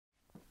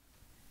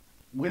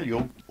Well,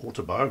 your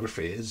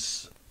autobiography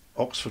is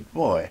Oxford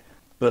boy,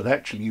 but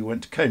actually you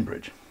went to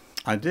Cambridge.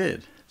 I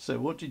did. So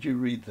what did you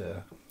read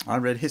there? I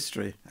read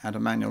history at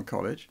Emmanuel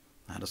College.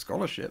 I had a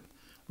scholarship,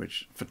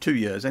 which for 2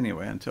 years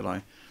anyway, until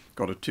I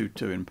got a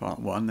 2-2 in part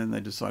one. Then they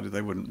decided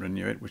they wouldn't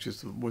renew it, which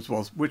was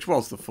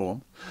the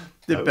form.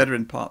 Did Oh. better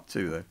in part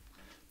two though.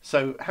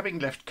 So having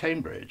left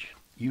Cambridge,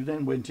 you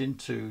then went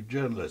into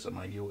journalism.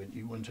 You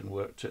went and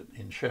worked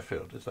in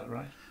Sheffield, is that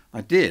right?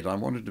 I did. I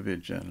wanted to be a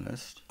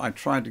journalist. I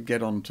tried to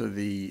get onto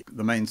the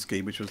main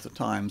scheme, which was the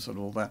Times and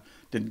all that.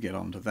 Didn't get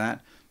onto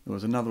that. There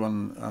was another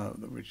one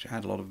which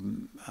had a lot of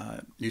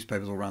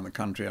newspapers all around the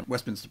country,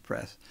 Westminster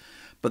Press.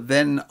 But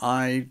then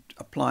I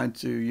applied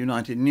to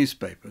United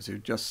Newspapers, who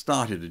just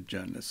started a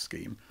journalist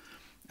scheme,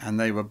 and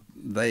they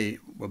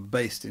were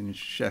based in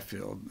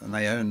Sheffield, and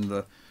they owned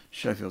the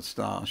Sheffield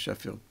Star,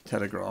 Sheffield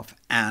Telegraph,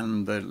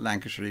 and the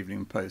Lancashire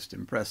Evening Post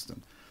in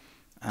Preston.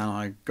 And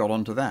I got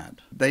onto that.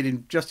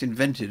 They'd just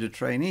invented a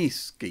trainee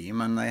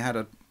scheme, and they had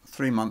a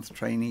 3-month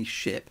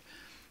traineeship,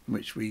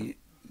 which we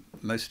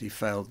mostly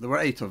failed. There were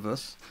 8 of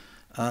us.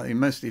 We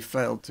mostly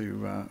failed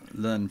to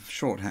learn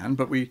shorthand,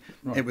 but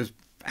it was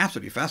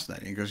absolutely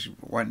fascinating because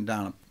I went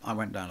down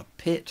a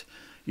pit.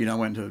 I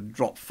went to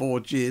drop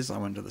forges. I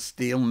went to the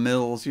steel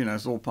mills.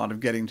 It's all part of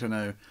getting to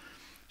know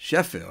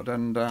Sheffield,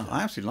 and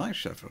I actually liked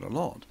Sheffield a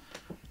lot.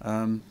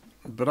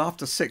 But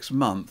after 6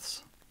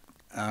 months,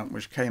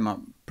 which came up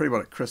pretty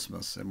well at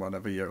Christmas in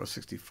whatever year, or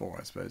 64,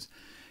 I suppose,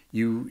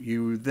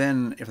 you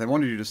then, if they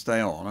wanted you to stay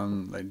on,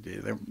 and they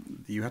did,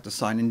 you had to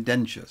sign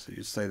indentures, so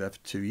you'd stay there for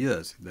 2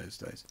 years in those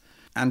days.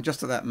 And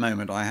just at that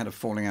moment, I had a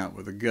falling out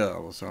with a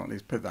girl, so at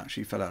least put that,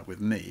 she fell out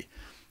with me.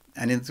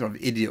 And in the sort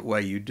of idiot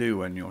way you do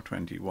when you're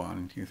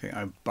 21, you think,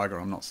 oh,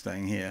 bugger, I'm not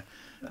staying here.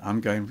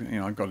 I'm going,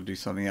 I've got to do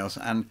something else.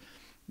 And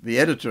the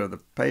editor of the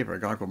paper, a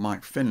guy called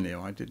Mike Finley,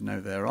 who I did know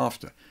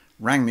thereafter,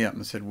 rang me up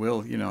and said,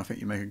 Will, I think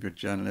you make a good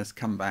journalist,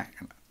 come back.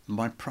 And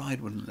my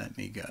pride wouldn't let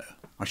me go.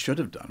 I should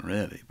have done,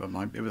 really, but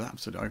it was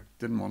absolutely, I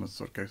didn't want to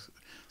sort of go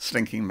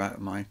slinking back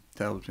with my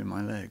tail between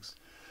my legs.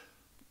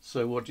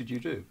 So what did you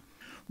do?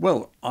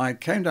 Well, I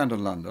came down to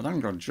London, I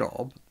got a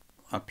job.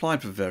 I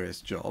applied for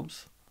various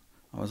jobs.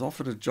 I was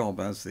offered a job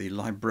as the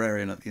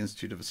librarian at the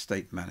Institute of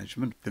Estate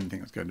Management. Didn't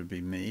think it was going to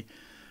be me.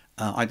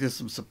 I did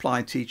some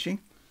supply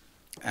teaching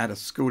at a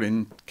school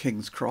in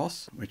King's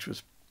Cross, which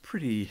was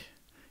pretty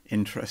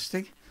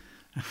interesting.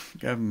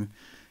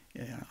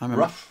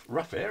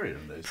 Rough area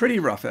in those. Pretty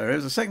rough area. It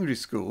was a secondary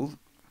school,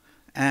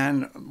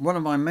 and one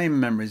of my main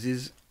memories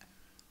is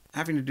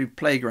having to do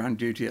playground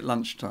duty at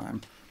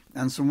lunchtime,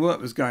 and some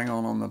work was going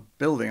on the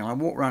building, and I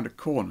walked around a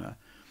corner,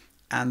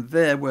 and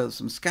there was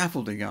some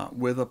scaffolding up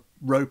with a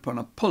rope and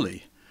a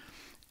pulley,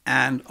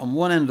 and on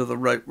one end of the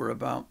rope were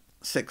about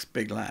 6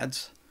 big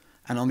lads,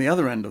 and on the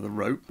other end of the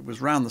rope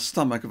was round the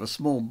stomach of a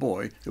small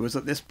boy who was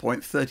at this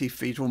point 30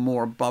 feet or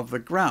more above the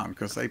ground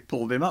because they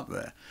pulled him up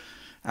there.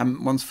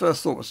 And one's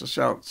first thought was to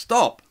shout,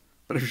 "Stop!"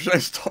 But if you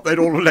don't stop, they'd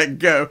all let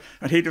go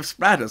and he'd have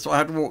splattered. So I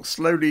had to walk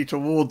slowly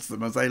towards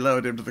them as they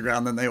lowered him to the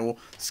ground. Then they all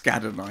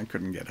scattered and I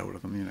couldn't get hold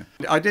of them,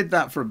 I did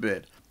that for a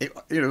bit.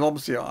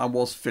 Obviously I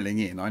was filling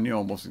in. I knew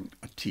I wasn't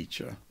a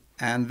teacher.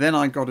 And then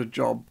I got a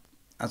job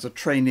as a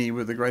trainee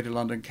with the Greater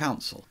London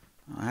Council.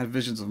 I had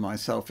visions of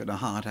myself in a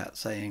hard hat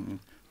saying,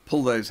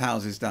 pull those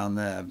houses down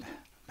there,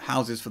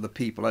 houses for the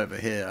people over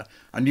here,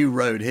 a new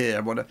road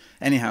here, whatever.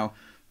 Anyhow,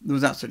 there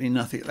was absolutely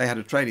nothing. They had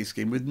a trading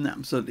scheme with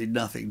absolutely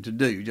nothing to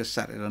do. You just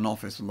sat in an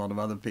office with a lot of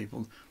other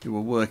people who were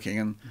working,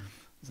 and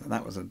so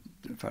that was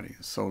very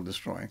soul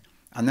destroying.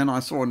 And then I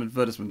saw an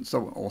advertisement,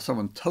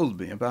 someone told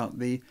me about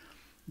the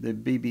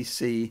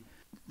BBC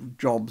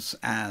jobs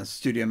as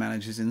studio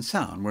managers in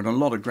sound, where a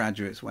lot of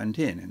graduates went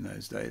in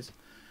those days.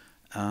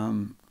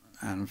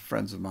 And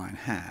friends of mine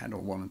had,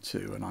 or 1 or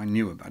 2, and I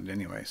knew about it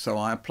anyway. So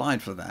I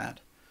applied for that.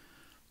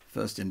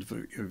 First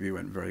interview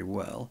went very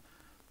well.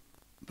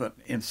 But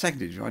in the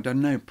second interview, I'd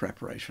done no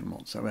preparation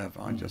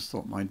whatsoever. I just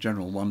thought my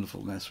general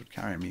wonderfulness would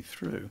carry me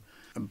through.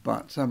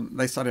 But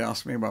they started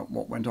asking me about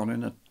what went on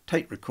in a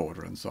tape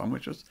recorder and so on,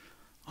 which was,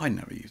 I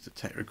never used a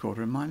tape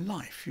recorder in my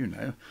life,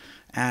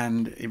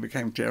 And it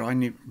became clear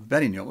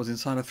Betty knew it was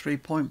inside a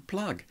 3-point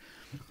plug.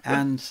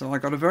 And so I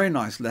got a very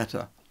nice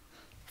letter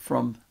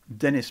from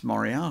Dennis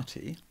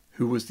Moriarty,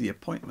 who was the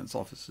appointments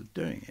officer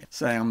doing it,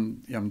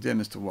 saying, dear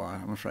Mr.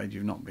 Wyatt, I'm afraid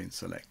you've not been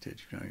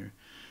selected. You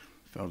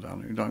fell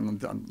down.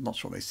 I'm not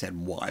sure they said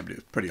why, but it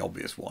was pretty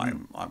obvious why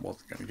I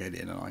wasn't going to get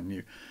in, and I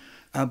knew.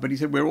 But he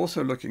said, we're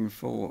also looking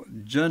for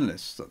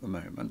journalists at the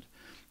moment,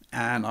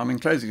 and I'm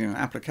enclosing an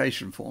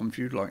application form if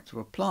you'd like to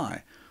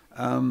apply,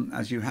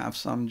 as you have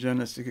some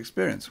journalistic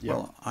experience. Yeah.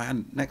 Well, I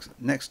had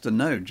next to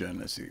no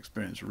journalistic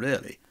experience,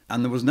 really,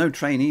 and there was no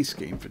trainee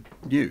scheme for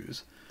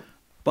news.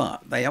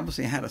 But they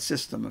obviously had a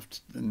system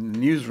in the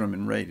newsroom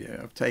in radio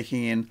of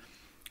taking in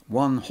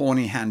one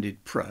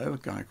horny-handed pro, a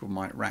guy called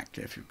Mike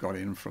Ratcliffe, who got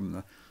in from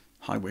the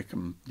High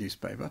Wycombe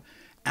newspaper,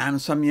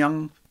 and some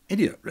young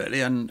idiot,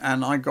 really. And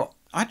I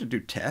had to do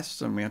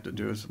tests, and we had to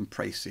do some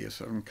précis,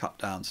 some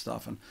cut-down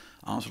stuff, and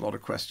answer a lot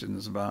of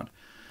questions about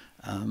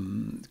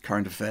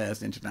current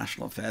affairs,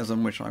 international affairs,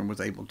 and which I was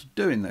able to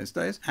do in those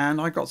days. And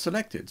I got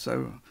selected.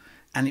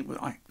 And it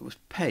was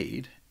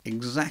paid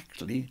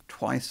exactly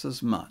twice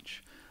as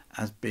much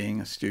as being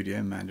a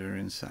studio manager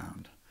in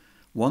sound.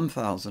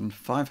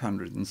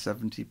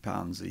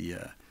 £1,570 a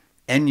year.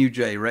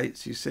 NUJ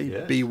rates, you see,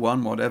 yes.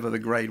 B1, whatever the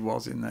grade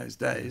was in those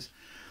days.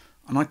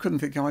 And I couldn't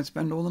think how I'd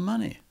spend all the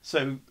money.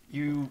 So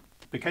you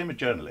became a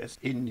journalist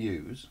in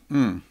news,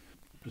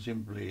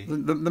 presumably...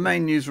 The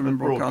main newsroom and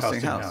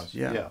broadcasting house.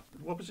 Yeah.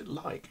 What was it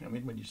like,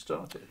 when you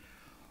started?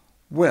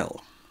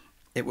 Well,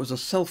 it was a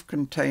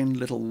self-contained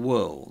little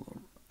world.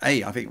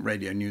 I think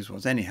radio news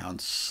was anyhow, and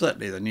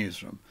certainly the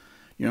newsroom.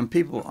 And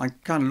people,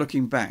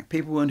 looking back,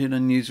 people weren't in a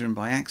newsroom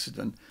by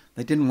accident.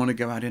 They didn't want to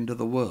go out into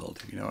the world,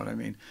 if you know what I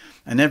mean.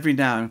 And every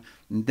now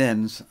and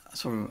then,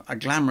 sort of a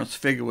glamorous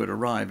figure would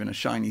arrive in a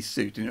shiny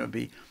suit, and it would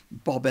be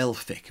Bob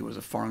Elphick, who was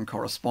a foreign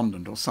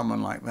correspondent, or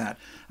someone like that.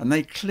 And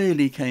they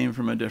clearly came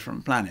from a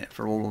different planet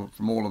from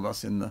all of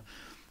us in the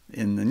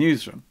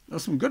newsroom. There were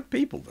some good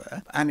people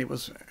there, and it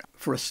was,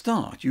 for a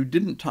start, you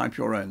didn't type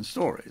your own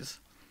stories.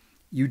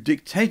 You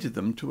dictated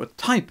them to a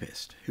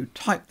typist who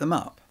typed them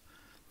up.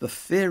 The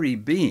theory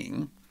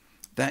being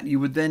that you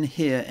would then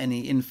hear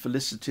any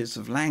infelicities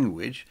of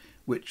language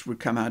which would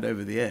come out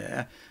over the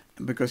air,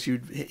 because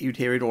you'd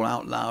hear it all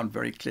out loud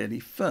very clearly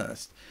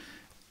first.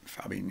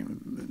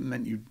 It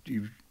meant you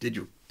did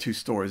your 2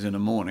 stories in the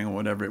morning or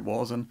whatever it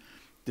was, and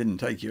didn't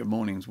take you a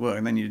morning's work,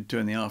 and then you did 2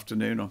 in the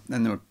afternoon, or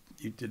then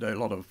you did a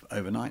lot of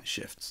overnight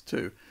shifts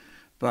too.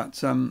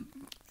 But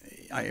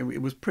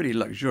it was pretty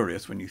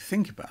luxurious when you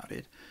think about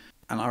it.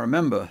 And I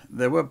remember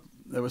there were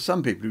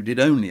some people who did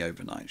only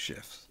overnight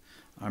shifts.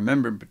 I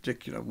remember in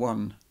particular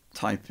one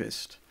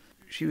typist.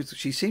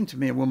 She seemed to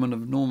me a woman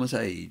of enormous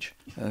age.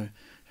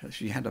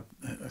 She had a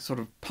sort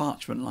of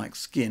parchment-like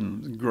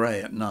skin,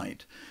 grey at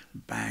night,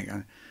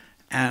 bag.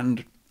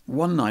 And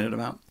one night at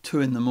about 2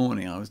 in the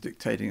morning, I was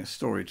dictating a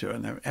story to her,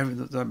 and there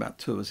were about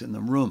 2 of us in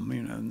the room,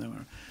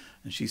 and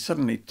she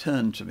suddenly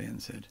turned to me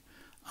and said,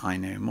 "I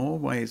know more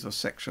ways of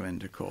sexual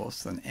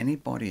intercourse than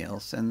anybody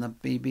else in the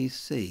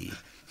BBC."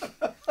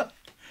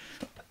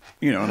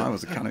 And I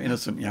was a kind of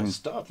innocent young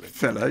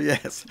fellow,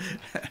 yes.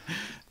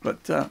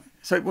 But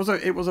so it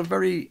was a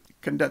very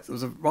condensed. There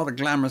was a rather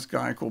glamorous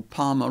guy called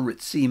Palmer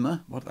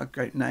Ritzema, what a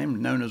great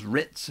name, known as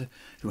Ritz,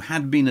 who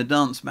had been a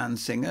dance man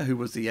singer, who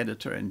was the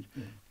editor and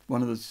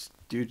one of the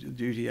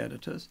duty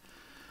editors.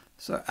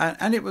 So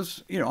and it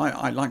was,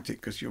 I liked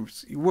it because you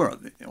were,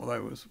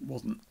 although it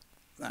wasn't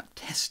that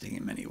testing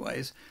in many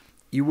ways,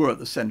 you were at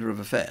the centre of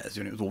affairs.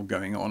 It was all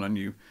going on, and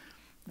you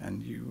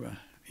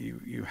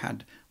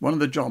had, one of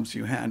the jobs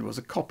you had was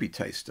a copy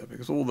taster,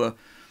 because all the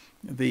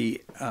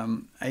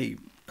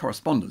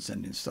correspondence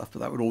ending stuff, but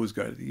that would always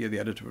go to the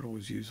editor would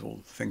always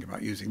think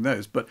about using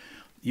those. But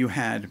you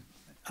had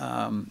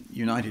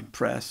United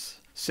Press,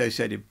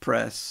 Associated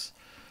Press,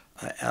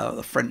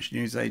 the French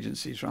news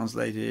agency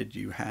translated.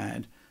 You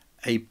had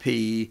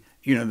AP,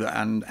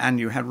 and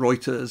you had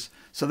Reuters.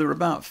 So there were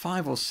about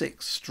 5 or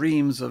 6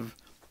 streams of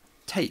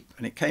tape,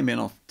 and it came in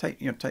off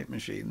tape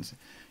machines.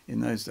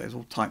 In those days,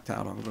 all typed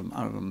out of a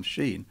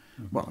machine,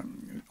 or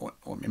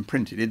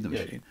imprinted in the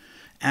machine.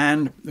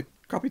 And the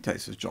copy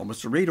taster's job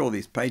was to read all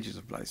these pages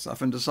of play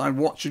stuff and decide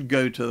what should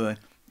go to the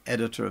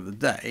editor of the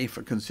day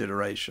for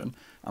consideration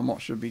and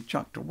what should be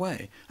chucked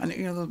away. And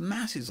there were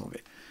masses of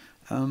it.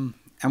 And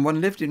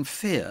one lived in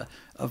fear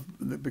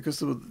because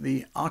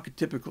the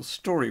archetypical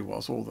story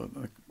was,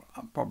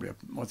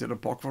 was it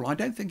apocryphal? I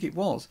don't think it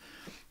was.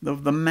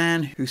 The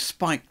man who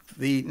spiked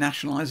the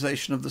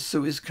nationalisation of the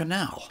Suez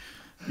Canal.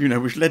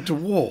 Which led to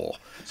war.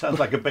 Sounds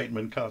like a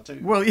Bateman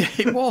cartoon. Well, yeah,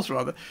 it was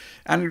rather.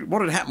 And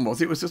what had happened was,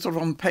 it was sort of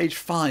on page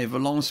 5, a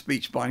long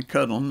speech by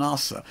Colonel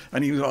Nasser,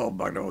 and he was, all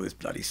this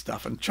bloody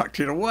stuff, and chucked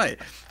it away.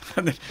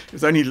 And it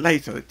was only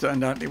later it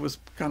turned out it was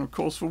kind of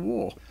cause for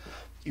war.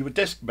 You were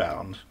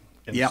desk-bound,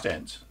 in a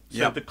sense.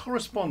 So the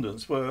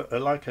correspondents were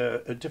like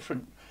a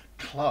different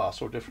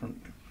class or different...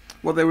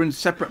 Well, they were in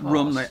separate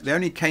rooms. They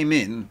only came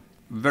in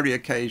very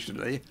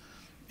occasionally,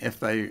 if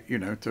they,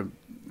 to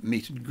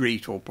meet and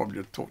greet, or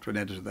probably to talk to an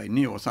editor they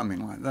knew or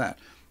something like that.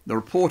 The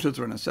reporters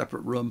were in a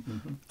separate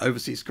room.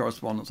 Overseas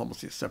correspondents,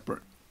 obviously a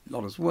separate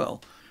lot as well.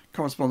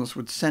 Correspondents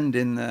would send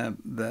in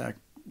their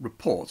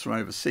reports from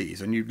overseas,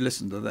 and you'd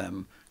listen to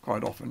them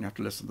quite often. You have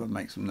to listen to them,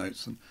 make some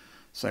notes and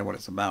say what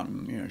it's about,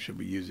 and, should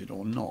we use it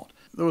or not.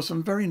 There were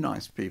some very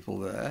nice people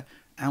there,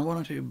 and 1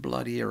 or 2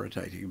 bloody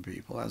irritating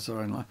people.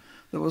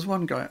 There was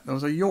one guy, there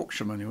was a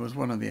Yorkshireman who was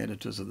one of the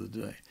editors of the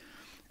day,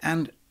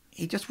 and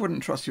he just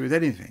wouldn't trust you with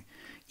anything.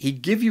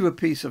 He'd give you a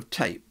piece of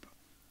tape,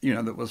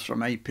 that was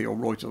from AP or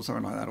Reuters or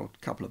something like that, or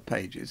a couple of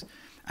pages,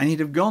 and he'd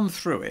have gone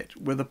through it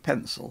with a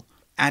pencil,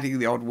 adding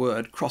the odd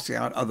word, crossing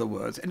out other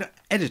words, and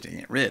editing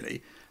it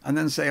really, and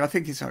then say, "I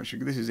think it's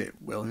actually, this is it,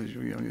 Will."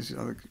 This is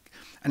other.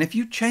 And if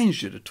you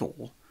changed it at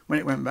all, when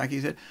it went back,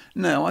 he said,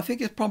 "No, I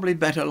think it's probably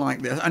better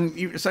like this."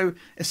 And so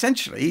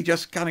essentially, he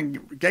just kind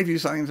of gave you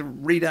something to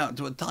read out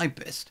to a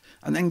typist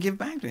and then give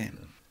back to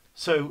him.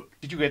 So,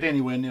 did you get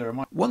anywhere near a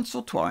mic? Once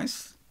or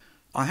twice.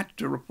 I had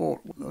to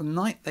report the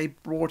night they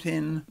brought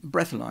in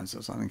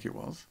breathalyzers, I think it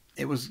was.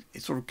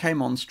 It sort of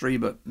came on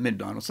stream at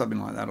midnight or something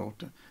like that.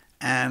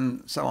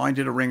 And so I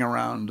did a ring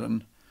around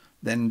and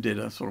then did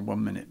a sort of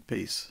 1 minute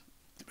piece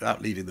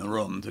without leaving the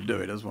room to do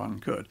it as one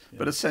could. Yeah.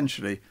 But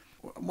essentially,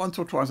 once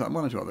or twice, on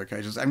one or two other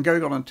occasions, and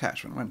going on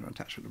attachment. I went to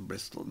attachment in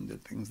Bristol and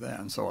did things there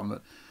and so on.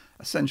 But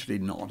essentially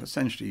not.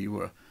 Essentially you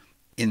were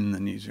in the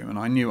newsroom and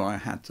I knew I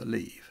had to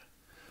leave.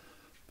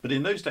 But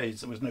in those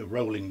days, there was no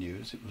rolling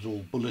news. It was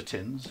all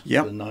bulletins,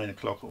 yep. The 9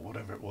 o'clock or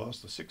whatever it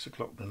was, the 6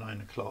 o'clock, the 9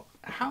 o'clock.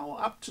 How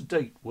up to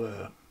date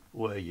were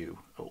you?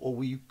 Or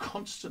were you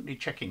constantly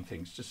checking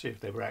things to see if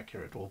they were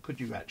accurate? Or could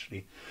you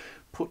actually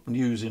put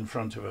news in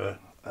front of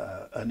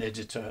an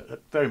editor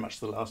at very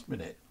much the last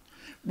minute?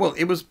 Well,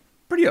 it was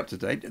pretty up to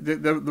date.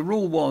 The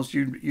rule was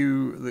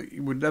you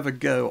would never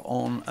go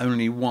on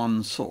only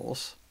one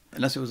source.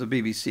 Unless it was a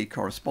BBC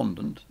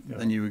correspondent, yeah.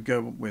 Then you would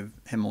go with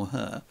him or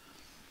her.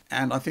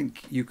 And I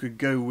think you could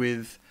go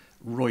with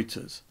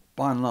Reuters.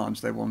 By and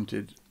large, they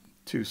wanted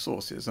two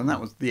sources, and that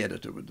was the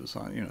editor would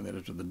decide, the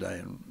editor of the day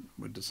and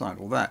would decide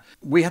all that.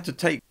 We had to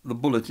take the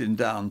bulletin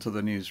down to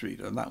the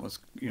newsreader, and that was,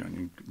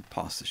 you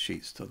pass the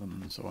sheets to them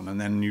and so on.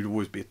 And then you'd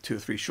always be 2 or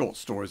 3 short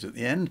stories at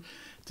the end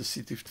to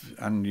see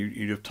and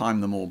you'd have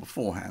timed them all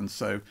beforehand.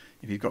 So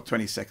if you've got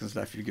 20 seconds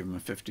left, you give them a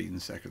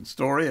 15-second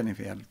story, and if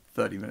you had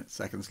 30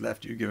 seconds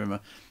left, you give them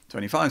a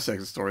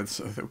 25-second story.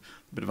 So there was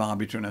a bit of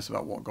arbitrariness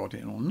about what got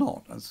in or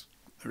not, as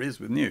there is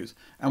with news.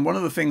 And one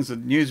of the things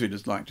that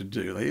newsreaders like to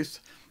do, they used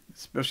to,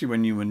 especially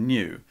when you were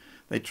new,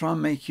 they try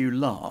and make you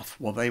laugh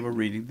while they were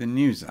reading the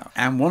news out.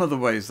 And one of the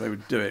ways they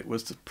would do it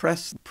was to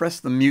press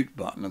the mute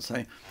button and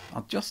say,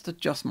 "I'll just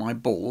adjust my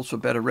balls for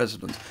better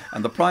resonance."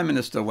 And the Prime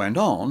Minister went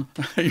on,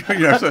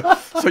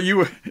 so you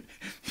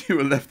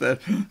were left there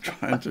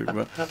trying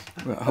to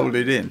hold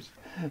it in.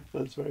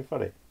 That's very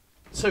funny.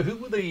 So who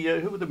were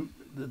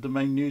the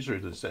main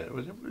newsreaders there?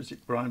 Was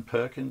it Brian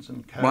Perkins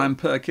and co? Brian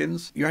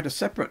Perkins. You had a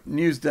separate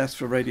news desk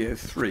for Radio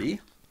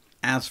 3.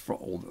 As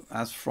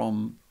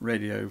from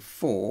Radio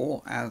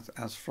 4,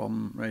 as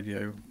from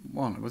Radio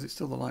 1. Was it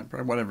still the light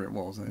program? Whatever it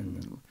was.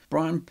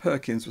 Brian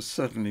Perkins was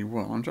certainly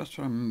one. I'm just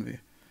trying to remember.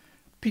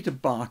 Peter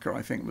Barker,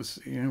 I think, was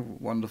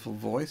wonderful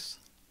voice.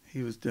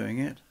 He was doing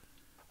it.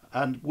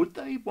 And would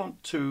they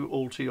want to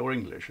alter your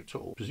English at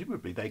all?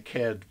 Presumably they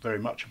cared very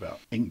much about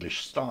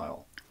English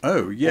style.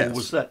 Oh, yes. Or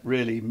was that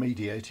really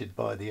mediated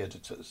by the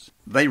editors?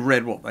 They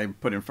read what they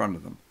put in front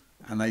of them.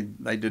 And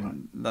they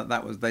didn't.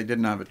 Right. They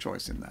didn't have a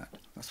choice in that.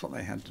 That's what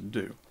they had to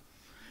do.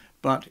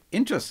 But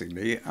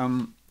interestingly,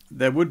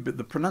 there would be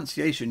the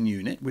pronunciation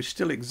unit, which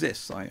still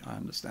exists, I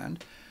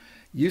understand,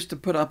 used to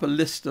put up a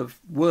list of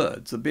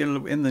words. There'd be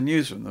in the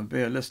newsroom. There'd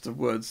be a list of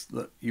words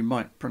that you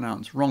might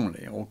pronounce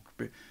wrongly,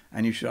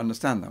 and you should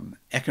understand them.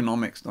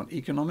 Economics, not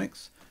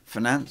economics.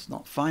 Finance,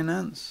 not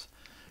finance.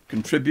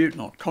 Contribute,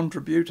 not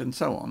contribute, and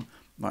so on.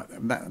 Like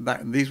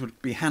these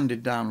would be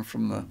handed down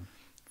from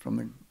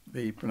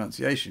the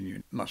pronunciation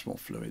unit. Much more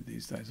fluid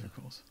these days, of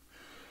course.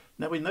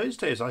 Now, in those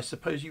days, I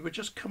suppose you were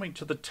just coming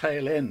to the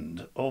tail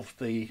end of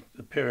the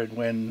period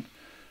when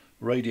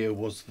radio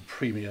was the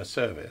premier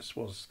service,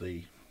 was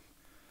the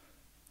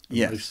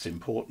yes. most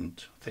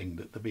important thing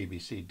that the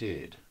BBC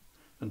did.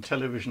 And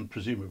television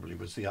presumably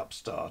was the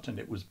upstart, and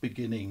it was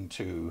beginning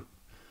to,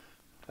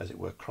 as it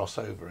were, cross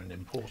over in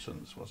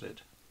importance, was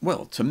it?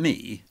 Well, to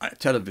me,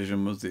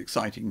 television was the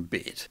exciting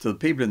bit. To the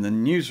people in the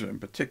newsroom,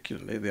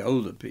 particularly the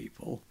older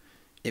people,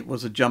 it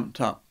was a jumped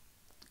up,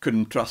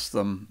 couldn't trust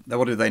them.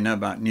 What do they know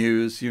about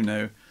news?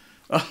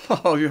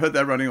 Oh, you heard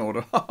their running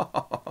order. Like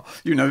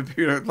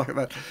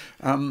that.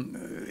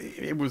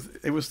 It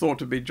was thought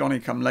to be Johnny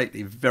come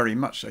lately, very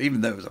much so,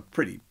 even though it was a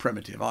pretty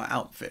primitive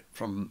outfit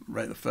from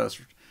the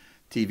first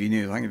TV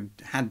news. I think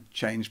it had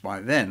changed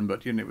by then,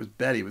 but it was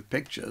barely with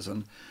pictures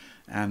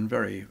and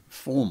very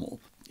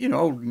formal.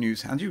 Old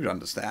news hands, you could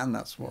understand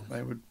that's what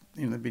they would.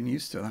 They'd been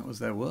used to. That was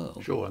their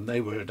world. Sure, and they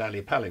were at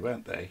Ali Pali,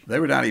 weren't they? They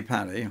were at Ali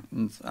Pali,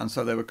 and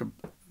so they were.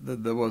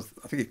 There was.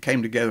 I think it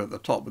came together at the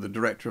top with the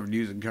director of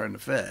news and current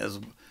affairs,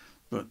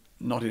 but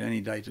not in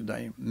any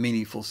day-to-day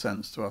meaningful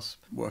sense to us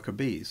worker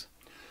bees.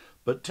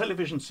 But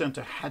Television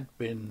Centre had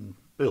been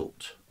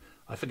built.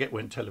 I forget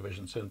when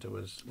Television Centre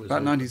was about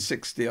opened.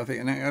 1960, I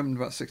think, and it opened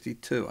about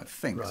 62, I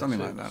think, right, something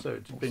like that. So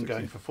it's been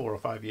going for 4 or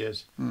 5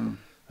 years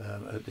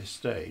at this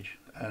stage,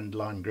 and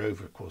Lime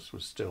Grove, of course,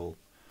 was still.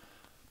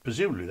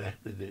 Presumably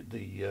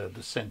the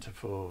Centre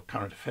for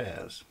Current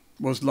Affairs.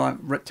 Was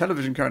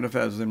Television Current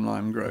Affairs was in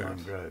Lime Grove.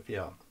 Lime Grove,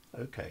 yeah.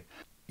 Okay.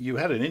 You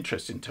had an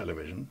interest in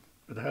television,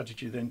 but how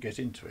did you then get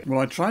into it? Well,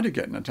 I tried to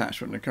get an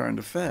attachment to Current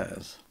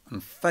Affairs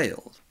and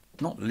failed,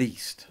 not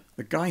least.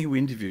 The guy who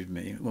interviewed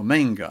me, the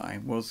main guy,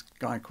 was a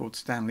guy called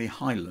Stanley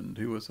Hyland,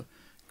 who was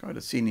quite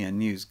a senior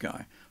news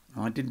guy.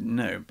 I didn't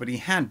know, but he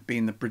had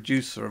been the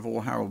producer of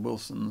all Harold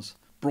Wilson's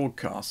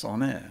broadcasts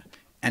on air.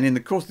 And in the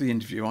course of the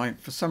interview,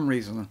 for some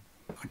reason,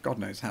 God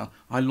knows how,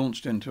 I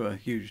launched into a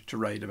huge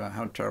tirade about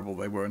how terrible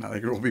they were and how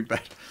they could all be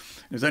better.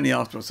 It was only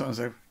afterwards someone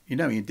said, you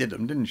did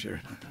them, didn't you?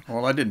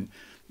 Well, I didn't.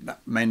 That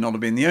may not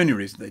have been the only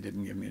reason they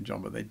didn't give me a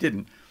job, but they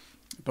didn't.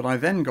 But I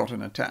then got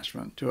an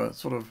attachment to a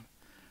sort of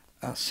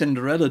a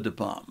Cinderella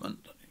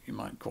department, you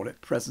might call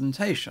it,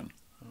 presentation.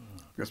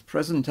 Because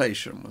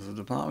presentation was a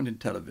department in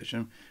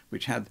television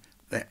which had,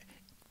 they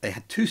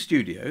had 2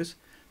 studios,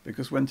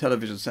 because when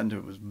Television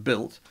Centre was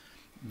built,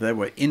 there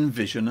were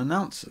in-vision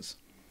announcers.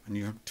 And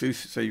you have 2,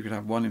 so you could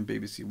have one in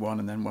BBC One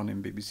and then one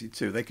in BBC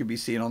Two. They could be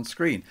seen on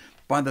screen.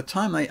 By the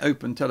time they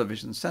opened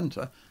Television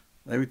Centre,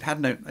 they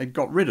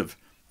got rid of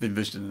the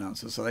in-vision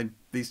announcers. So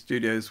these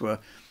studios were,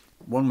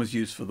 one was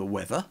used for the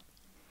weather,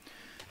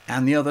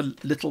 and the other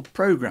little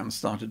programmes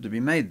started to be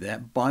made there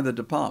by the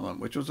department,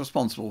 which was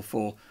responsible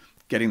for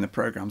getting the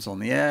programmes on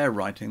the air,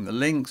 writing the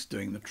links,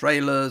 doing the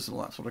trailers,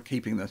 all that sort of,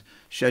 keeping the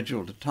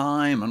schedule to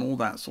time and all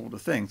that sort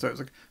of thing. So it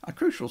was a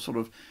crucial sort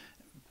of,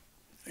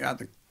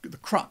 the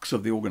crux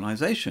of the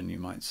organisation, you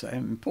might say,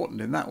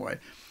 important in that way.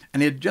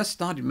 And he had just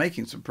started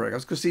making some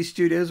programmes because these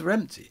studios were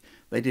empty.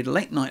 They did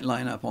late night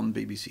lineup on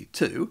BBC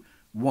Two.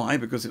 Why?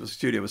 Because the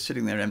studio was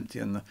sitting there empty,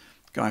 and the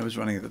guy who was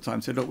running at the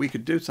time said, look, we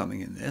could do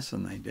something in this,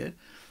 and they did.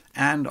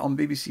 And on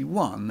BBC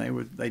One,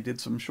 they did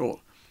some short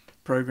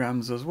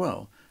programmes as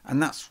well.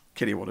 And that's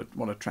clearly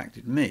what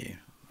attracted me.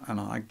 And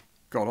I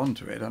got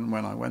onto it. And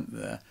when I went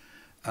there,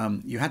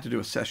 you had to do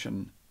a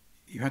session.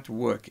 You had to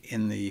work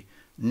in the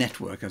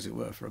network, as it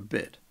were, for a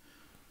bit.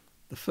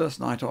 The first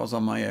night I was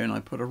on my own,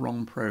 I put a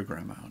wrong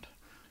programme out.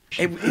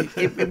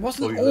 It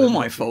wasn't all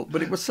my fault,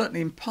 but it was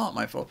certainly in part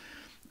my fault.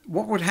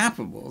 What would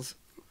happen was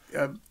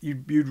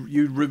you'd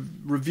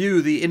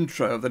review the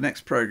intro of the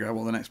next programme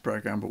or the next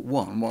programme but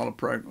one while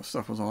the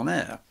stuff was on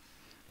air.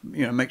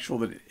 You know, make sure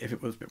that if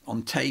it was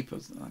on tape,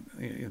 a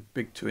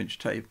big 2-inch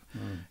tape,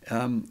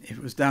 if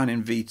it was down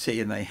in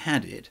VT and they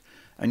had it,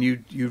 and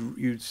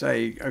you'd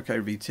say, okay,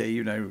 VT,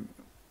 you know,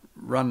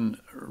 run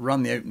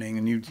the opening,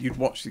 and you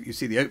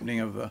see the opening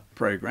of the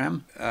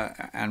programme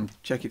and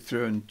check it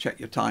through and check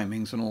your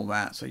timings and all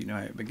that, so you know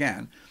how it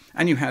began.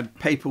 And you had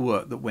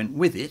paperwork that went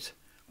with it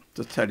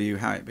to tell you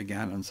how it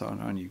began and so on.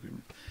 And you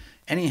can,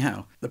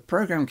 anyhow, the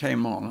programme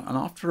came on, and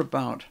after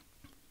about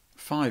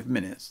 5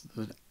 minutes,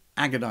 the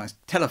agonised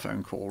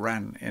telephone call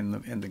ran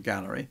in the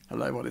gallery.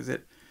 Hello, what is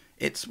it?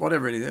 It's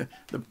whatever it is.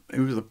 It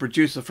was the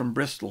producer from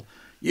Bristol.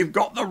 You've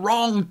got the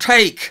wrong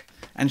take.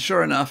 And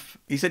sure enough,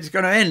 he said it's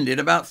going to end in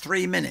about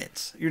 3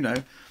 minutes, you know.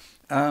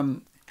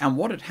 And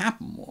what had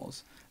happened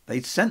was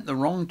they'd sent the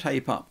wrong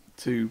tape up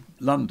to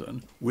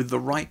London with the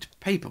right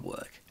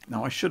paperwork.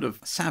 Now, I should have,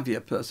 a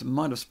savvier person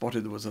might have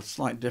spotted there was a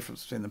slight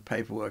difference between the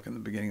paperwork and the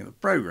beginning of the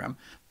programme,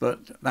 but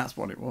that's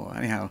what it was.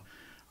 Anyhow,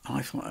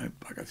 I thought, oh,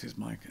 bugger,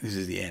 this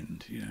is the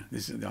end, you know.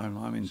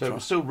 I'm in So trouble. it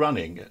was still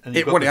running. And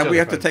We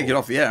had to take it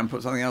off the air and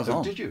put something else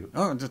on. Did you?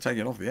 Oh, to take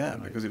it off the air,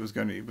 right. Because it was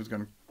going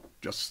to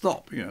just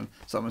stop, you know,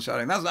 someone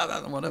shouting, that's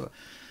that, and whatever.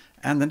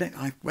 And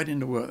I went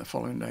into work the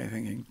following day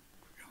thinking,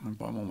 I'm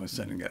almost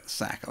certain to get the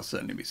sack. I'll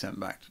certainly be sent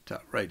back to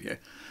radio.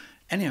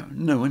 Anyhow,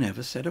 no one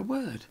ever said a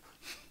word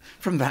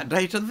from that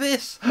day to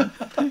this.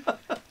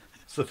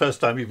 It's the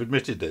first time you've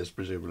admitted this,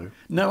 presumably.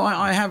 No,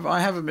 I have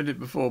admitted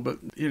before, but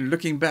you know,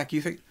 looking back,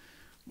 you think,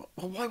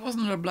 well, why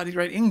wasn't there a bloody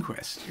great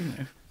inquest, you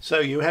know? So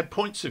you had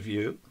points of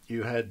view,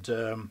 you had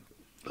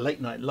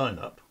late night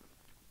lineup.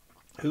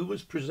 Who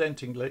was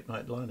presenting late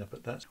night lineup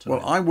at that time?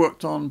 Well, I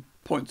worked on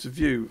Points of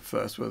View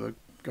first with a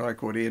guy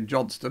called Ian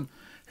Johnston,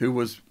 who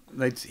was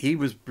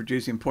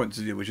producing Points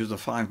of View, which was a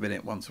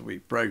 5-minute once a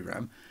week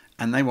programme,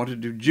 and they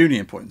wanted to do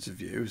junior Points of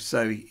View,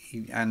 so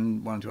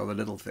and one or two other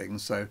little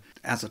things. So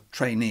as a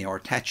trainee or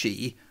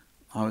attachee,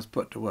 I was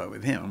put to work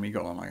with him, and we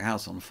got on like a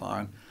house on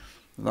fire,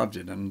 and loved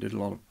it, and did a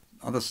lot of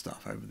other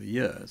stuff over the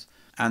years.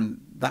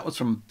 And that was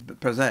from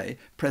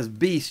Pres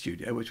B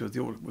studio, which was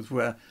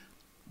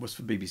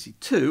for BBC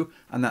Two,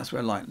 and that's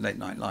where late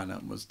night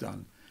lineup was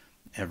done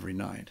every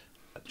night.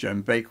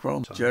 Joan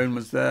Bakewell, Joan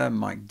was there,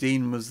 Mike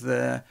Dean was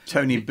there,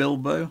 Tony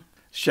Bilbo,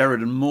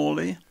 Sheridan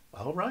Morley.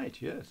 Oh, right,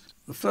 yes.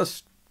 The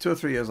first 2 or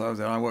 3 years I was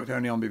there, I worked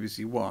only on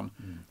BBC One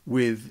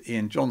with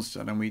Ian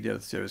Johnston, and we did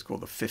a series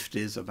called The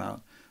 50s,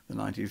 about the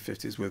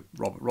 1950s with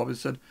Robert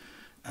Robinson,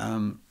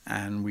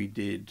 and we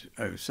did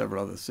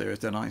several other series.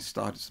 Then I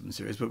started some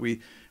series, but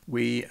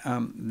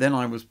then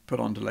I was put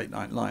onto late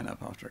night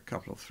lineup after a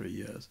couple of 3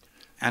 years.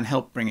 And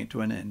helped bring it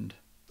to an end.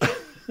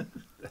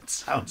 That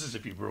sounds as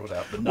if you brought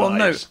out the knives. Well,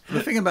 no,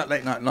 the thing about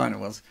Late Night Liner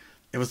was,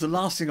 it was the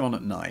last thing on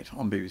at night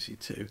on BBC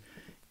Two.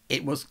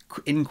 It was,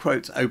 in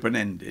quotes,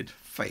 open-ended,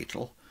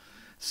 fatal.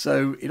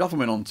 So it often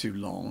went on too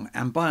long,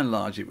 and by and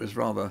large it was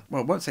rather,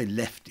 well, I won't say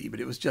lefty,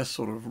 but it was just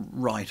sort of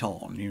right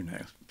on, you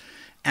know.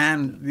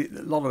 And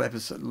a lot of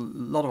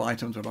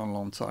items went on a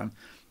long time.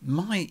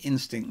 My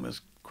instinct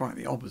was quite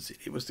the opposite.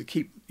 It was to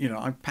keep, you know,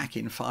 I pack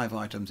in 5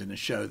 items in a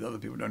show that other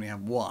people would only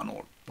have 1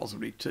 or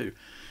possibly 2. It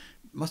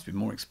must be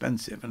more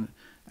expensive.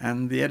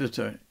 And the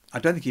editor, I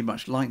don't think he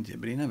much liked it,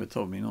 but he never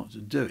told me not to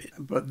do it.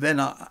 But then,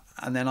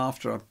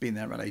 after I've been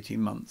there about 18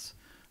 months,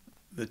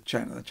 the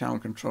channel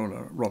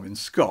controller, Robin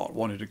Scott,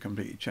 wanted to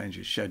completely change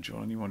his schedule,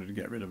 and he wanted to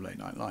get rid of Late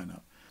Night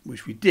Lineup,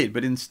 which we did.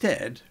 But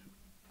instead,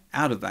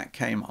 out of that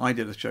came, I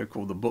did a show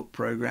called The Book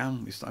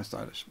Programme. I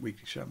started a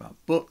weekly show about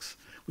books.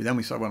 We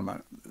started one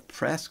about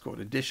press called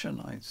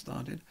Edition, I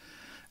started.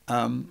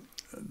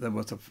 There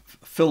was a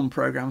film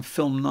programme,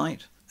 Film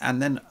Night,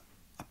 and then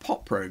a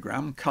pop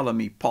programme, Colour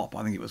Me Pop,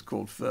 I think it was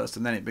called first,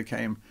 and then it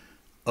became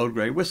Old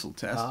Grey Whistle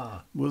Test,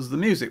 was the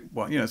music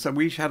one. You know, so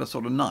we each had a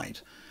sort of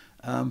night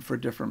for a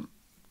different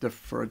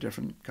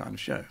kind of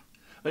show.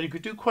 And you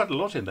could do quite a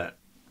lot in that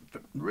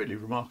really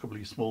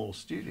remarkably small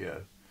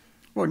studio.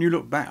 Well, and you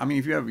look back, I mean,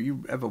 if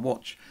you ever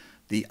watch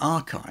the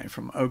archive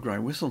from Old Grey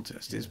Whistle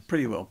Test, is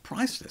pretty well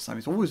priceless. I mean,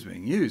 it's always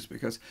being used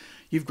because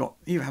you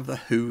have the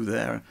Who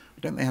there.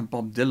 Don't they have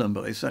Bob Dylan?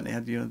 But they certainly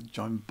had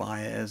John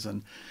Birt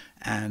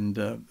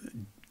and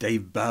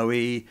Dave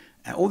Bowie,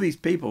 and all these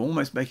people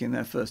almost making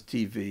their first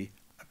TV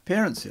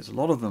appearances. A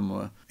lot of them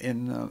were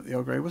in the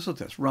Old Grey Whistle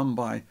Test, run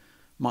by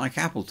Mike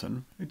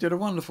Appleton, who did a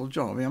wonderful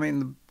job. I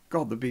mean, the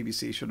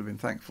BBC should have been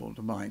thankful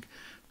to Mike,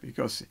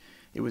 because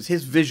it was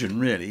his vision,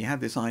 really. He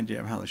had this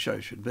idea of how the show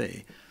should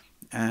be.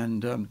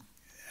 And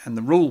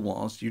the rule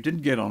was you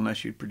didn't get on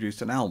unless you'd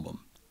produced an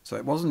album. So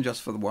it wasn't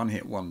just for the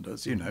one-hit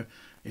wonders, you know.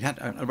 It had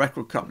a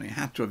record company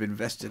had to have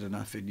invested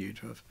enough in you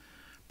to have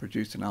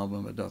produced an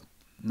album that does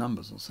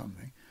numbers or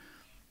something.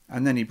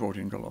 And then he brought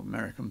in a lot of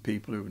American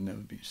people who had never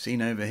been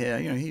seen over here.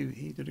 You know,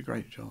 he did a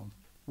great job.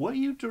 Were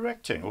you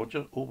directing or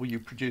were you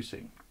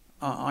producing?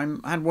 I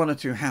had one or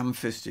two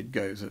ham-fisted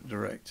goes at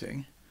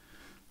directing.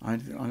 I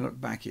look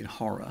back in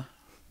horror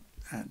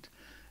at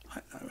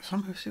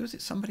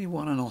somebody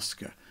won an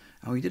Oscar,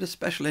 and we did a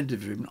special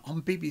interview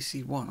on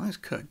BBC One. I was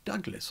Kirk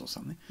Douglas or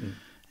something,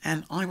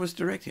 and I was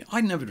directing.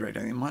 I'd never directed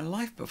anything in my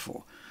life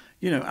before,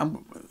 you know.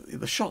 And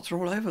the shots were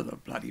all over the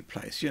bloody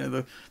place. You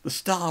know, the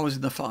star was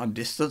in the far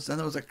distance, and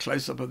there was a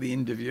close up of the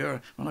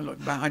interviewer. When I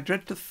look back, I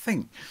dread to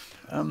think.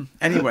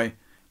 Anyway,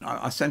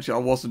 essentially, I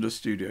wasn't a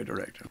studio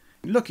director.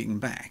 Looking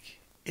back,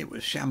 it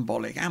was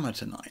shambolic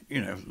amateur night, you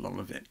know, a lot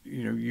of it.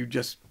 You know,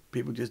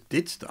 people just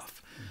did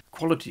stuff.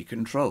 Quality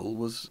control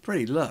was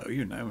pretty low,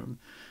 you know.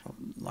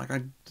 Like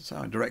I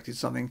directed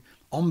something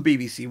on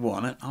BBC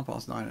One at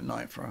 9:30 at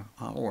night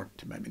or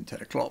maybe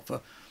 10 o'clock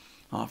for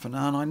half an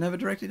hour, and I never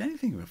directed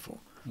anything before.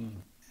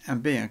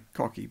 And being a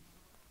cocky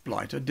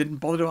blighter, didn't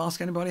bother to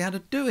ask anybody how to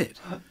do it,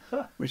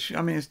 which,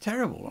 I mean, is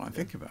terrible when I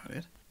think about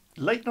it.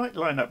 Late night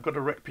lineup got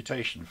a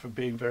reputation for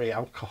being very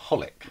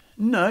alcoholic.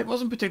 No, it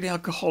wasn't particularly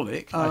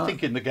alcoholic. I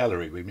think in the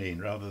gallery we mean,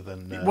 rather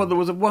than... well, there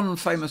was one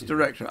famous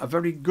director, a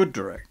very good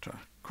director,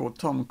 called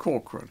Tom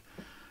Corcoran,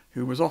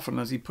 who was often,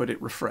 as he put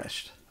it,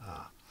 refreshed.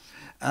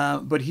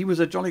 But he was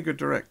a jolly good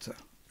director.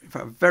 In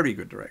fact, a very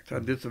good director. I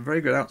did some very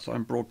good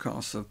outside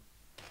broadcasts of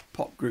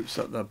pop groups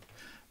at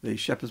the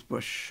Shepherd's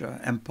Bush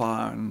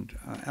Empire and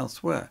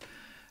elsewhere.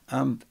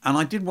 And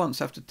I did once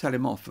have to tell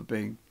him off for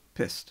being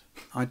pissed.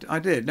 I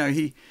did. No,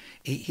 he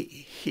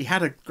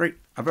had a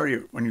very,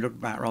 when you look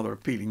back, rather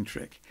appealing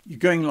trick. You're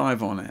going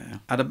live on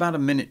air. At about a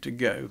minute to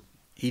go,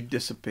 he'd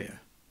disappear.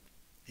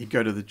 He'd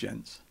go to the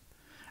gents.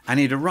 And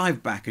he'd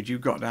arrive back as you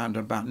got down to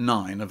about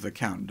 9 of the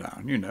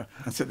countdown, you know,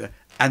 and sit there.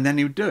 And then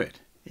he would do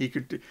it.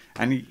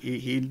 And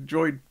he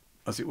enjoyed,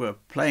 as it were,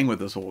 playing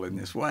with us all in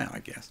this way, I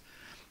guess.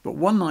 But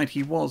one night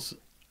he was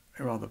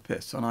rather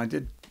pissed. And I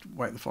did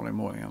wait the following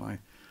morning, and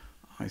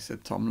I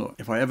said, Tom, look,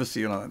 if I ever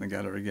see you like that in the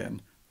gallery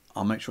again,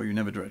 I'll make sure you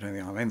never direct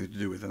anything I have anything to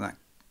do with, and that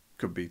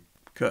could be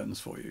curtains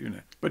for you, you know.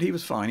 But he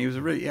was fine. He was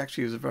a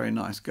very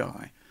nice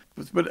guy.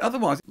 But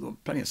otherwise,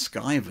 plenty of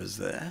skivers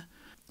there,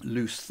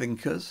 loose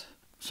thinkers,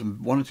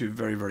 one or two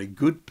very, very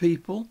good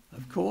people,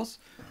 of course.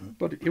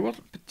 But he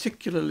wasn't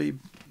particularly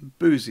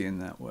boozy in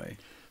that way.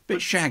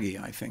 Bit shaggy,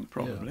 I think,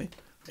 probably.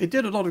 Yeah. It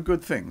did a lot of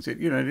good things.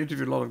 It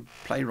interviewed a lot of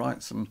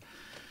playwrights and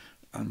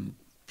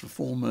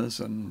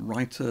performers and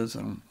writers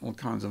and all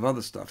kinds of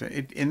other stuff.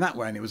 In that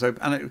way, and it was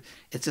open. And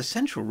it's a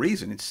central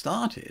reason it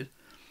started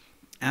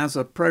as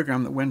a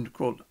programme that went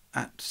called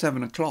at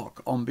 7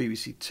 o'clock on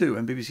BBC Two,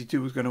 and BBC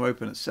Two was going to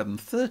open at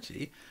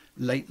 7:30.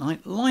 Late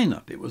night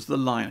lineup. It was the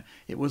line.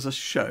 It was a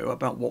show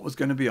about what was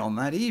going to be on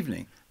that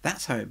evening.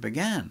 That's how it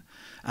began,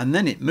 and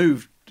then it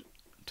moved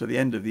to the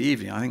end of the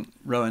evening. I think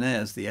Rowan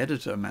Ayres, the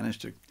editor,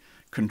 managed to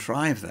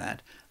contrive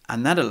that,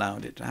 and that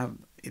allowed it to have.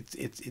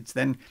 It's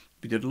then.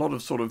 We did a lot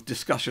of sort of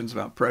discussions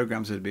about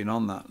programmes that had been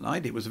on that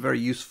night. It was a very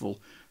useful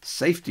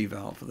safety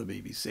valve for the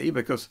BBC,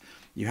 because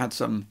you had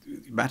some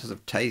matters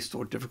of taste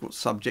or difficult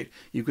subject.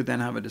 You could then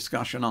have a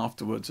discussion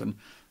afterwards and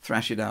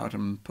thrash it out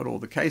and put all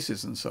the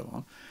cases and so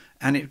on.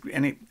 And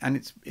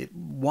it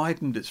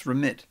widened its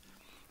remit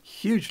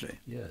hugely.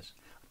 Yes,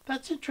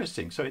 that's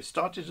interesting. So it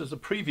started as a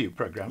preview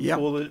programme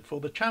for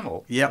the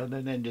channel, and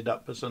then ended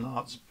up as an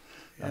arts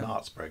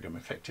programme,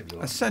 effectively.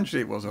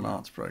 Essentially, it was an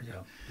arts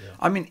programme. Yeah.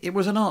 I mean, it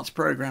was an arts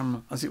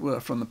programme, as it were,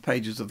 from the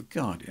pages of The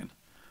Guardian.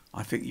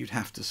 I think you'd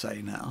have to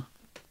say now.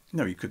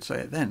 No, you could say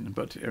it then,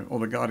 but or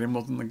The Guardian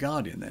wasn't The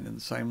Guardian then in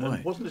the same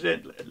way. Wasn't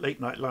it a late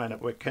night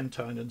lineup where Ken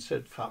Tynan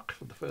said "fuck"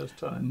 for the first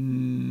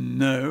time?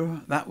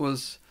 No, that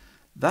was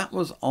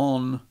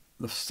on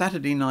the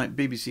Saturday night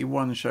BBC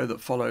One show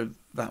that followed.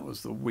 That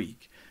was the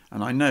week,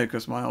 and I know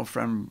because my old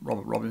friend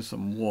Robert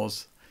Robinson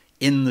was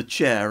in the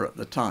chair at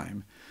the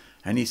time.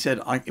 And he said,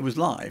 it was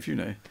live, you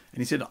know, and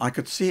he said, I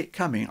could see it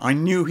coming. I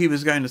knew he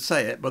was going to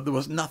say it, but there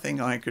was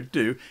nothing I could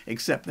do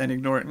except then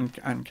ignore it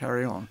and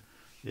carry on.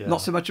 Yeah.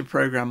 Not so much a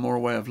programme, more a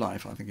way of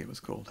life, I think it was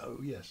called. Oh,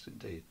 yes,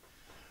 indeed.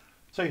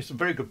 So you have some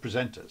very good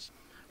presenters.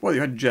 Well,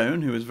 you had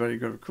Joan, who was very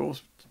good, of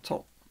course,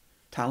 top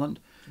talent.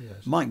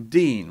 Yes. Mike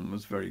Dean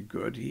was very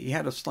good. He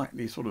had a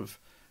slightly sort of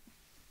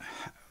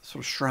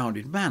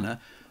shrouded manner.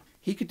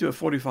 He could do a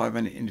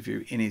 45-minute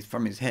interview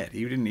from his head.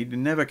 He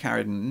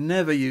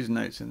never used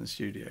notes in the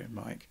studio,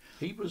 Mike.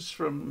 He was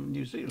from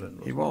New Zealand,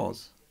 wasn't he? He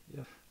was.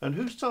 Yeah. And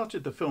who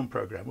started the film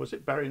programme? Was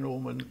it Barry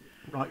Norman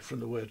right from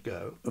the word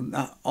go?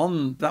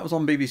 That was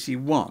on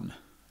BBC One.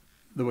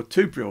 There were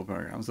two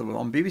programmes. There were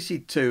on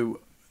BBC Two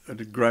that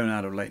had grown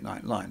out of late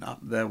night lineup.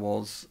 There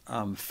was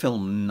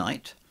Film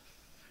Night.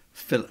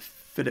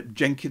 Philip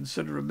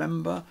Jenkinson,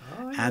 remember?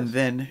 Oh, yes. And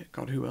then,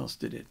 God, who else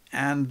did it?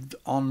 And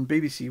on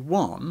BBC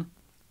One,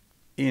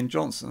 Ian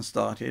Johnson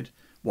started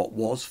what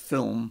was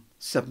Film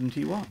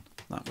 71.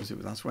 That was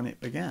it. That's when it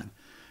began.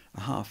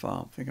 A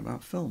half-hour thing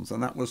about films,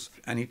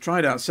 and he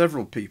tried out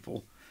several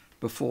people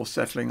before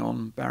settling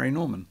on Barry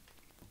Norman.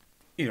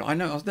 You know, I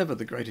know I was never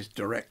the greatest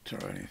director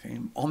or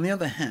anything. On the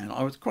other hand,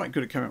 I was quite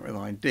good at coming up with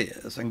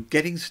ideas and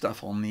getting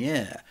stuff on the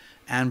air.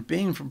 And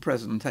being from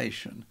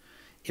presentation,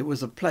 it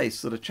was a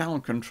place that a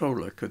channel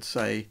controller could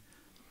say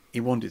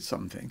he wanted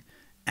something.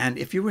 And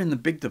if you were in the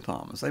big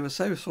departments, they were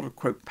so sort of,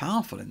 quote,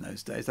 powerful in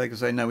those days, they could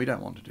say, no, we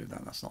don't want to do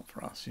that. That's not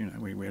for us. You know,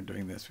 we're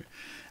doing this.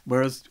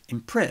 Whereas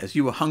in press,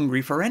 you were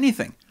hungry for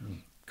anything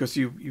because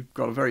you've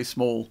got a very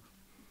small,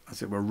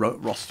 as it were,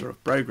 roster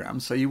of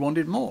programs, so you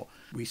wanted more.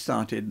 We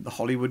started the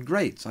Hollywood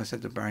Greats. I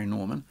said to Barry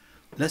Norman,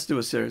 let's do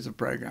a series of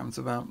programs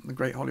about the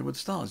great Hollywood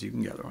stars you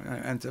can get,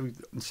 and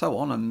so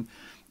on. And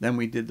then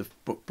we did the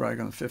book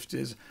program in the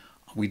 50s.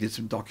 We did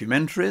some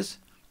documentaries.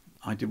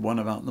 I did one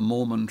about the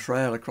Mormon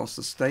Trail across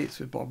the States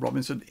with Bob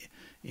Robinson.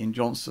 Ian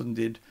Johnson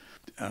did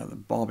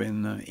Bob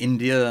in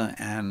India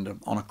and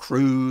on a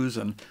cruise,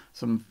 and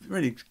some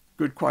really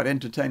good, quite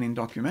entertaining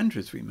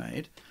documentaries we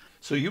made.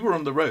 So you were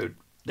on the road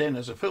then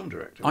as a film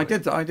director? I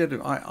did.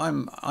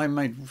 I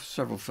made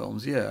several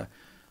films, yeah.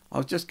 I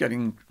was just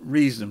getting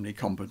reasonably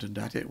competent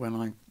at it when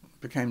I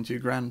became too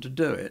grand to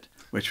do it,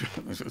 which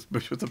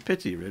was a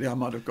pity, really. I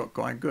might have got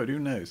quite good, who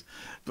knows.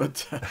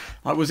 But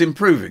I was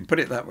improving, put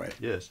it that way.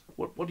 Yes.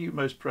 What are you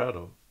most proud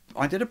of?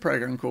 I did a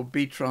programme called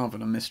B.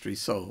 Traven, A Mystery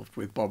Solved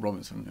with Bob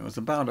Robinson. It was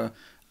about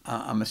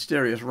a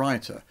mysterious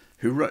writer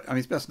who wrote,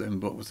 his best-known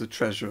book was The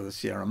Treasure of the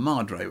Sierra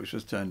Madre, which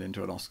was turned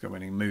into an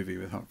Oscar-winning movie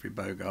with Humphrey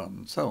Bogart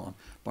and so on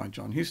by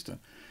John Huston.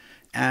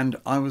 And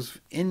I was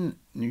in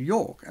New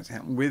York, as it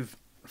happened, with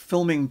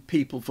filming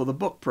people for the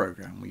book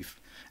programme.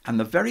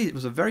 It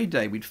was a very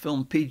day we'd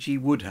filmed P.G.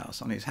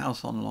 Wodehouse on his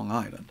house on Long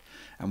Island,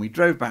 and we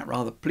drove back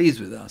rather pleased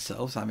with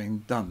ourselves, having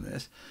done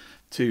this,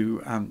 to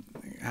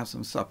have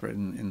some supper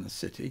in the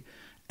city.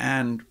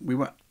 And we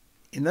were,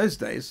 in those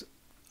days,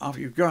 after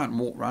you go out and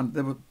walk around,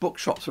 there were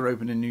bookshops were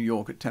open in New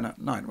York at 10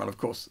 at night. Well, of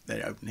course,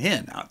 they open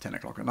here now at 10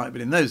 o'clock at night, but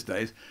in those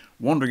days,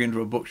 wandering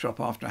into a bookshop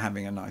after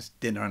having a nice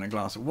dinner and a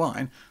glass of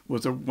wine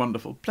was a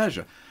wonderful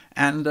pleasure.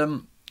 And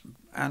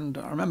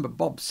I remember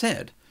Bob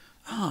said,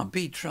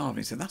 B. Traven,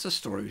 he said, that's a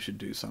story we should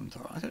do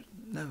sometime. I said,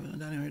 no, I don't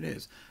know who it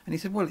is. And he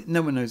said, well,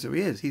 no one knows who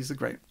he is. He's the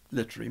great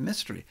literary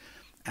mystery.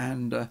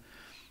 And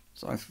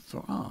so I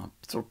thought,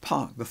 sort of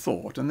parked the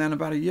thought. And then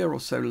about a year or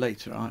so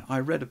later, I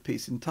read a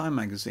piece in Time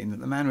magazine that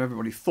the man who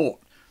everybody thought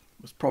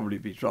was probably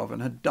B.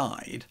 Traven had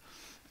died.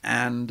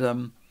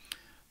 And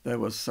there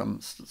was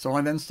so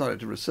I then started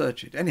to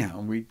research it.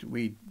 Anyhow,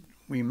 we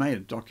made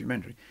a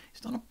documentary.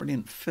 It's not a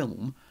brilliant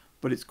film,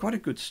 but it's quite a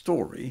good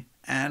story.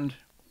 And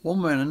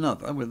one way and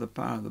another, with the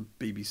power of the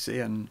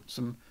BBC and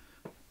some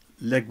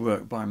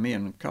legwork by me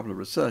and a couple of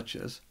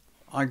researchers,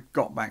 I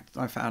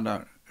found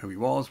out who he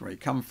was, where he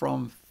come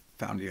from,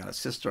 found he had a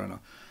sister and a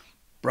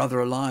brother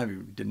alive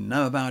who didn't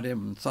know about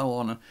him, and so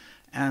on.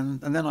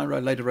 And then I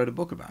later wrote a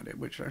book about it,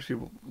 which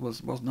actually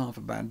wasn't half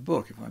a bad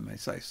book, if I may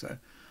say so.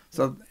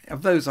 So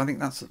of those, I think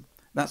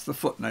that's the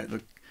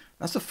footnote.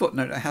 That's the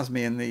footnote that has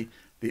me in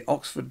the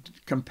Oxford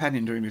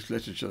Companion to English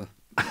Literature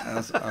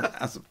as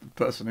a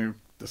person who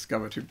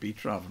discovered who B.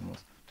 Traven was.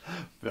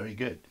 Very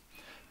good.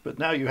 But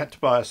now you had to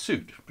buy a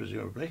suit,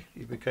 presumably.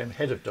 You became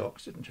head of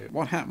docs, didn't you?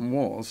 What happened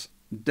was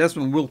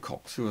Desmond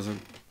Wilcox, who was an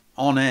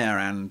on-air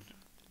and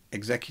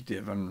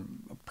executive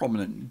and a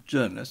prominent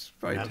journalist,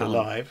 very talented.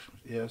 Alive,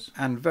 yes.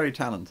 And very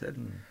talented.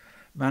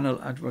 I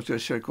was doing a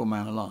show called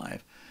Man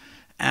Alive.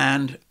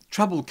 And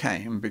trouble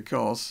came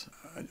because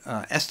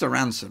Esther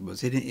Ransom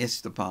was in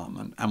his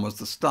department and was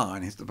the star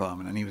in his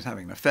department, and he was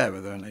having an affair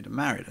with her and later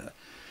married her.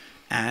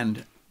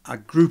 And a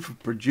group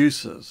of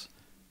producers,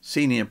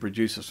 senior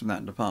producers from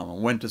that department,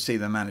 went to see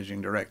the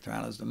managing director,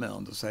 Alistair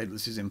Milne, to say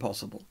this is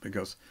impossible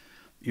because,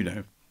 you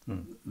know,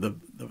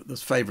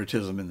 there's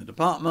favouritism in the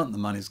department, the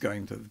money's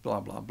going to blah,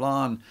 blah,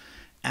 blah.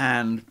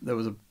 And there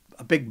was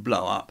a big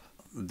blow-up,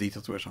 the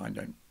details of which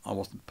I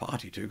wasn't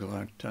party to because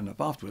I turned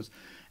up afterwards.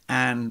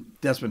 And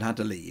Desmond had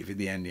to leave. In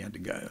the end, he had to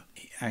go.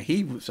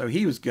 He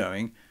was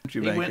going. He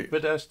went,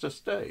 but Esther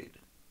stayed.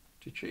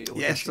 Did she?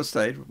 Yeah, Esther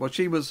stayed. Well,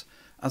 she was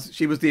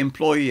the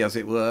employee, as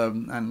it were,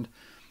 and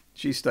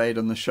she stayed,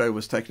 and the show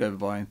was taken over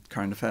by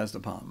Current Affairs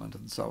Department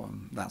and so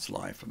on. That's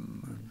life.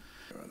 And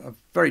a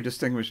very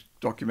distinguished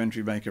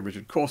documentary maker,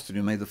 Richard Corsten,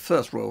 who made the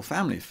first royal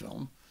family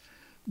film,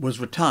 was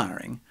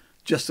retiring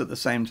just at the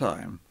same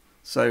time.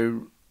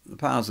 So the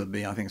powers that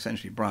be, I think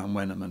essentially Brian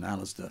Wenham and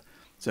Alistair,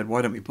 said,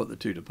 why don't we put the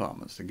two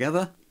departments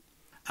together?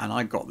 And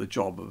I got the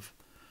job of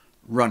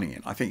running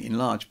it, I think in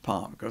large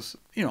part because,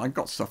 I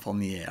got stuff on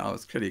the air. I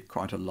was clearly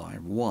quite a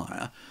live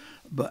wire.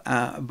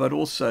 But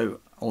also,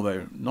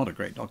 although not a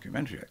great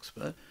documentary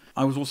expert,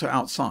 I was also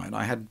outside.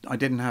 I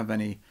didn't have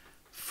any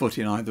foot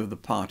in either of the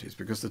parties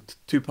because the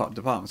two-part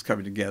departments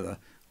coming together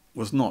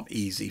was not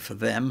easy for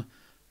them.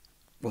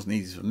 It wasn't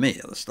easy for me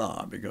at the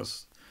start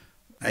because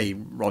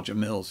Roger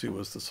Mills, who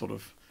was the sort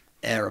of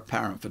heir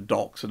apparent for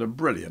Docs, had a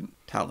brilliant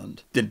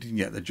talent, didn't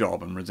get the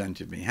job and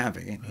resented me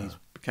having it. He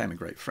became a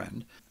great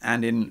friend.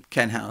 And in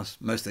Ken House,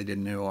 most they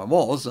didn't know who I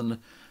was and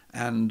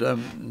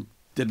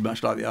didn't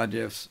much like the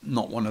idea of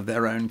not one of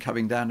their own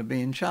coming down to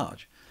be in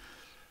charge.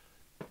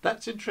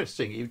 That's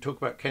interesting. You talk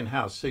about Ken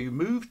House. So you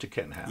moved to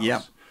Ken House.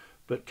 Yeah.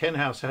 But Ken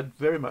House had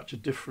very much a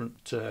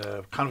different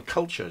kind of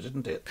culture,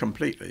 didn't it?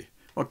 Completely.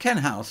 Well, Ken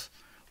House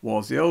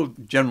was the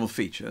old general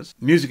features,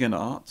 music and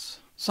arts,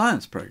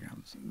 science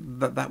programs.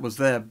 That was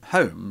their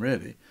home,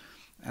 really.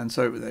 And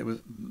so there was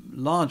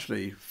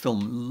largely a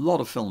lot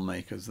of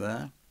filmmakers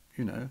there,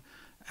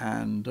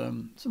 and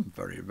some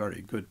very,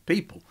 very good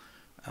people.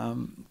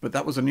 But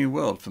that was a new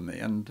world for me.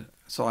 And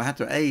so I had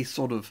to,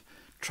 sort of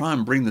try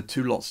and bring the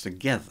two lots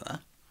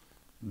together,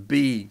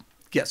 B,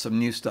 get some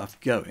new stuff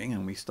going.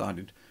 And we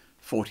started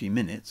 40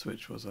 Minutes,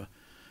 which was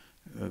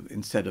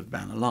instead of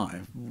Man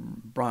Alive.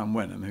 Brian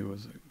Wenham, who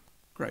was a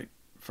great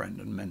friend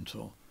and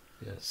mentor,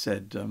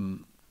 said,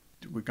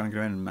 we're going to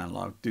go in Man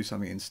Alive, do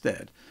something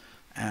instead.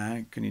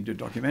 Can you do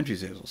documentary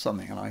series or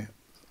something?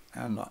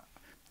 And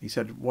he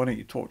said, why don't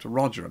you talk to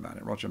Roger about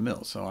it, Roger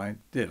Mills? So I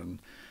did.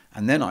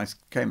 And then I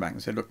came back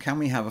and said, look, can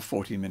we have a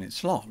 40-minute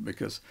slot?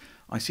 Because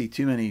I see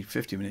too many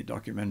 50-minute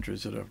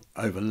documentaries that are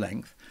over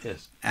length.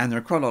 Yes. And there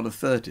are quite a lot of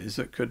 30s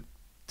that could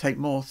take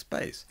more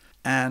space.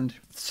 And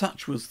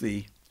such was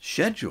the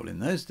schedule in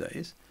those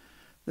days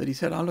that he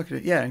said, I'll look at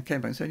it. Yeah, and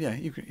came back and said, yeah,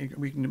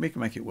 we can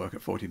make it work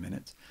at 40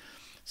 minutes.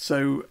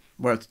 So,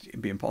 well,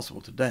 it'd be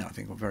impossible today, I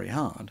think, or very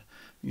hard,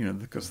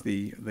 because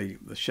the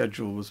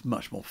schedule was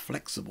much more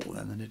flexible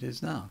then than it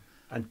is now.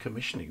 And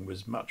commissioning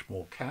was much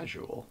more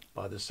casual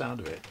by the sound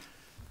of it.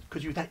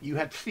 Because you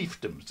had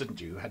fiefdoms, didn't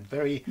you? You had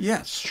very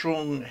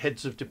strong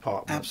heads of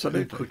department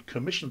Absolutely. who could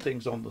commission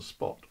things on the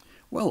spot.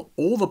 Well,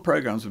 all the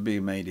programmes were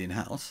being made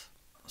in-house.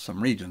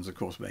 Some regions, of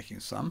course, making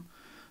some.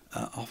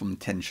 Often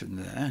tension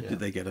there. Yeah. Did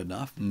they get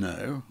enough?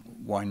 No.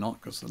 Why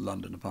not? Because the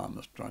London department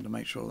was trying to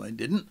make sure they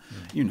didn't,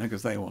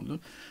 because they wanted.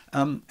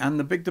 And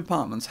the big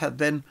departments had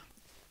then...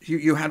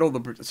 You had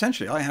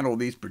essentially, I had all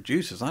these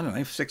producers,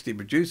 60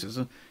 producers,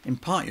 and in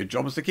part your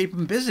job was to keep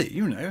them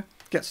busy,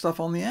 get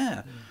stuff on the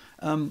air.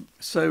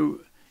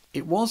 So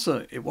it was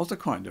a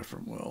quite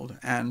different world.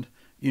 And,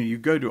 you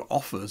go to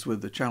offers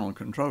with the channel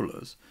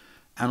controllers,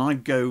 and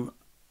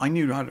I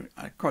knew I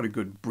had quite a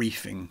good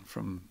briefing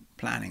from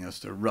planning as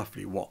to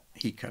roughly what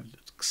he could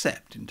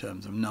accept in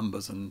terms of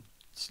numbers and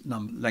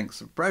lengths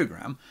of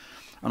programme.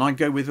 And I'd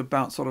go with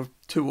about sort of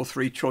 2 or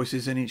 3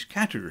 choices in each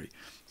category.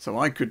 So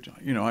I could,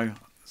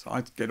 So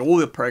I'd get all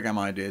the programme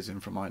ideas in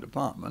from my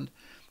department,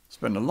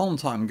 spend a long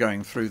time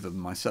going through them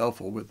myself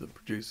or with the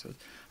producers,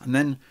 and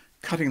then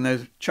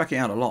chucking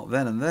out a lot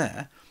then and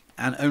there,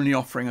 and only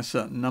offering a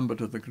certain number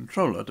to the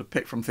controller to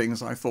pick from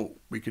things I thought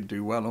we could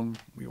do well and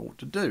we ought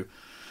to do.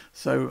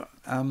 So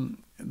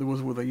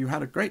you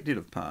had a great deal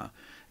of power.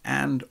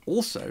 And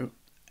also,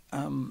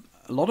 a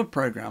lot of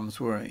programmes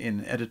were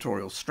in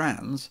editorial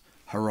strands,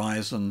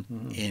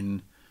 Horizon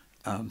in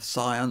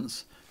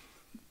science,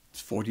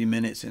 40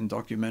 Minutes in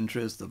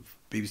documentaries, the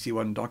BBC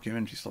One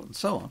documentary slot, and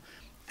so on.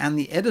 And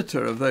the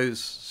editor of those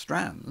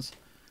strands,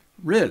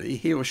 really,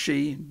 he or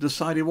she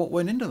decided what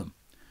went into them.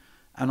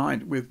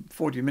 And with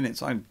 40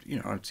 Minutes, I'd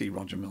see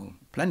Roger Mill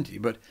plenty,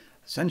 but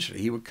essentially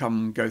he would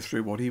come and go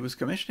through what he was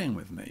commissioning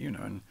with me,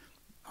 and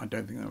I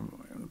don't think there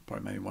were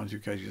probably maybe 1 or 2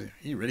 cases you say,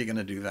 are you really going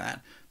to do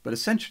that? But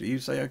essentially you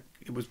say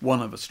it was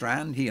one of a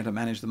strand, he had to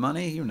manage the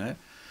money,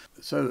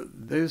 So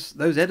those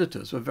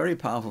editors were very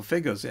powerful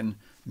figures in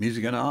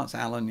music and arts.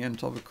 Alan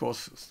Yentov, of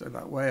course, stayed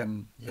that way,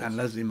 and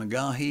Leslie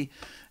McGahey,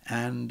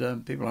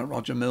 and people like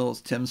Roger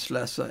Mills, Tim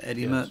Slesser,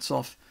 Eddie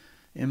Mertzoff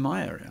in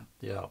my area.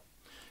 Yeah.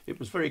 It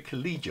was very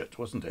collegiate,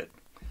 wasn't it?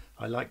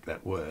 I like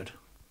that word,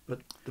 but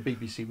the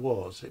BBC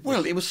was. It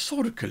was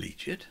sort of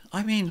collegiate.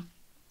 I mean,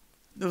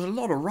 there was a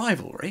lot of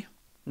rivalry.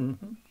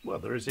 Mm-hmm. Well,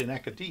 there is in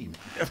academia.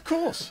 Of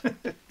course.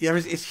 Yeah,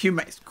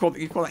 you call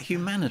that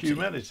humanity.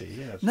 Humanity,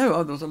 yes.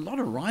 No, there was a lot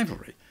of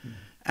rivalry.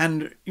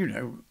 And,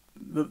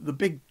 the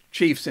big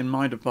chiefs in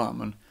my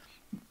department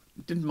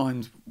didn't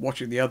mind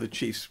watching the other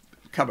chiefs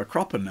cub a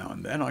cropper now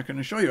and then, I can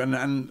assure you, and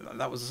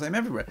that was the same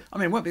everywhere. I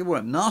mean, people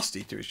weren't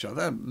nasty to each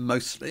other,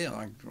 mostly,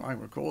 I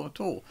recall at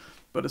all.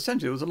 But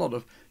essentially, there was a lot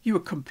of, you were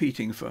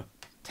competing for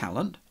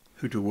talent,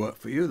 who to work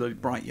for you, the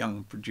bright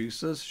young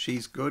producers,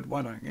 she's good,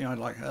 why don't I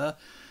like her?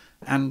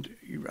 And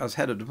you, as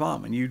head of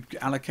department, you'd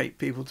allocate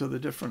people to the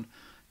different,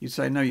 you'd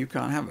say, no, you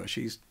can't have her,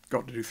 she's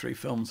got to do 3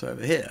 films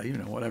over here,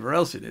 whatever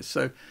else it is.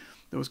 So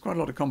there was quite a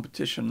lot of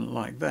competition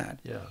like that.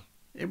 Yeah.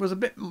 It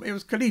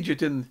was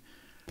collegiate in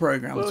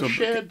programs. Well,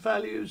 shared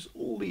values,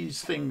 all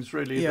these things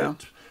really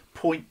that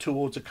point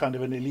towards a kind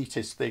of an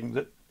elitist thing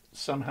that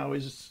somehow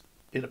is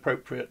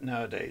inappropriate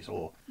nowadays.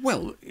 Or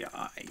well,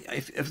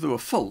 if there were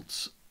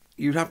faults,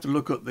 you'd have to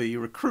look at the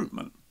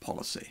recruitment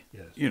policy.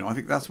 Yes. I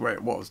think that's where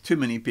it was. Too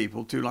many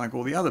people, too like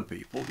all the other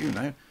people,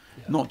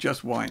 not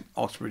just white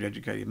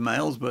Oxford-educated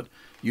males, but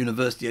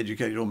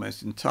university-educated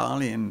almost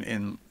entirely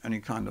in any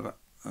kind of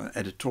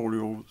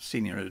editorial,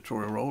 senior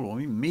editorial role,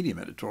 or even medium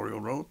editorial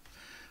role.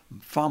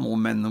 Far more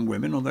men than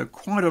women, although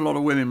quite a lot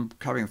of women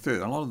coming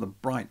through. A lot of the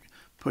bright,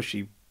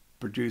 pushy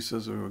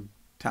producers who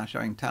were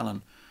showing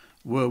talent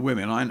were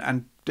women.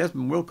 And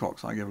Desmond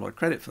Wilcox, I give a lot of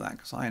credit for that,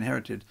 because I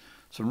inherited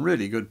some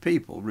really good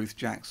people. Ruth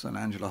Jackson,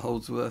 Angela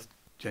Holdsworth,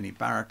 Jenny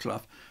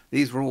Barraclough.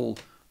 These were all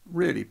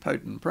really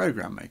potent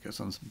programme makers,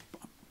 and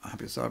I'm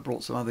happy to say I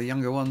brought some other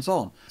younger ones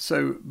on.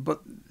 So,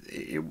 but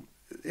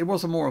it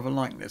was more of a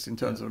likeness in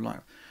terms of like,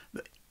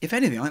 if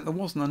anything, I think there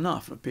wasn't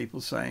enough of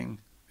people saying,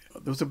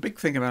 there was a big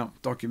thing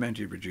about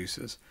documentary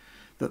producers,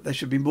 that there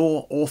should be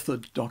more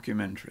authored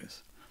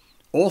documentaries.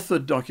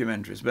 Authored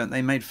documentaries meant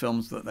they made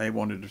films that they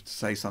wanted to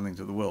say something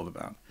to the world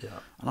about. Yeah.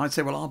 And I'd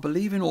say, well, I'll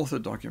believe in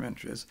authored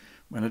documentaries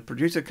when a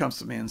producer comes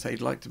to me and says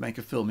he'd like to make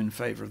a film in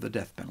favour of the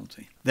death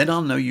penalty. Then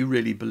I'll know you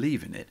really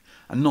believe in it,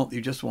 and not that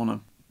you just want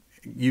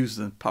to use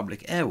the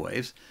public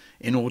airwaves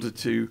in order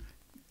to,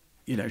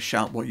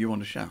 shout what you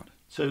want to shout.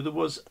 So there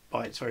was,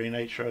 by its very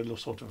nature, a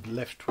sort of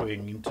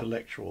left-wing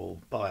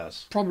intellectual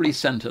bias. Probably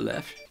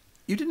centre-left.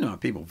 You didn't know how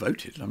people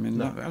voted. I mean,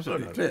 No, that was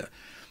absolutely no. clear.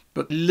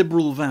 But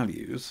liberal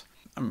values,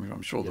 I mean,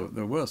 I'm sure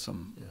there were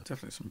some,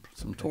 definitely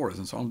some Tories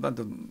and so on. That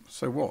didn't,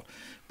 so what?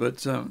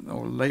 But,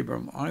 or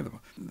Labour either.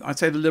 I'd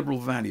say the liberal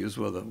values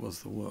was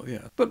the word,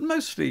 yeah. But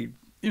mostly,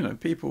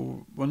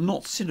 people were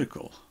not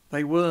cynical.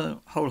 They were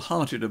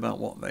wholehearted about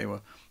what they were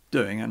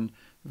doing, and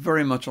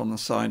very much on the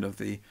side of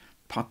the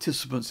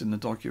participants in the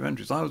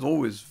documentaries. I was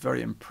always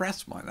very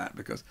impressed by that,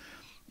 because,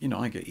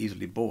 I get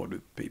easily bored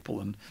with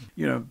people, and,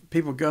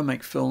 people go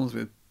make films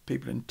with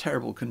people in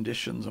terrible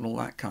conditions and all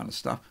that kind of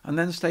stuff, and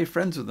then stay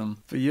friends with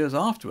them for years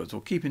afterwards, or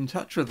keep in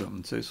touch with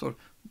them, to sort of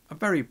a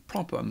very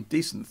proper and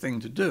decent thing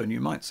to do. And you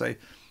might say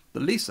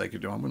the least they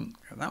could do, I wouldn't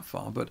go that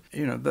far, but,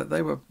 that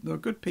they were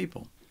good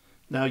people.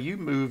 Now, you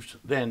moved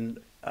then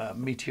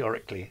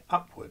meteorically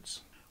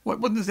upwards. Well,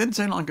 it didn't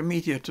sound like a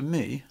meteor to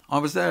me. I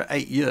was there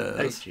 8 years.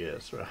 8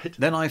 years, right.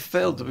 Then I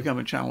failed to become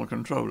a channel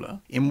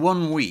controller. In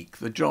 1 week,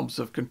 the jobs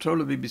of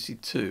controller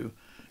BBC 2,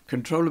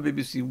 controller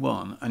BBC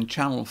 1 and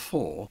Channel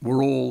 4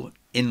 were all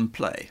in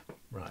play.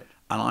 Right.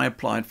 And I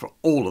applied for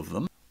all of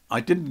them. I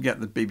didn't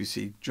get the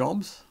BBC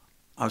jobs.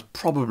 I was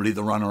probably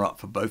the runner-up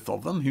for both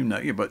of them. Who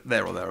knows? But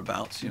there or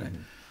thereabouts,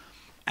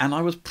 And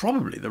I was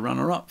probably the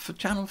runner-up for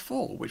Channel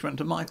 4, which went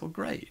to Michael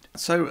Grade.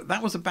 So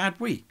that was a bad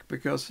week,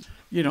 because,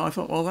 I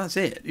thought, well, that's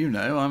it.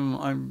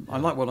 I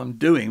like what I'm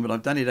doing, but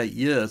I've done it 8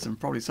 years, and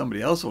probably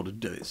somebody else ought to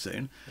do it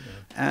soon.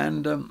 Yeah.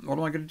 And what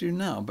am I going to do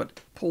now?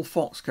 But Paul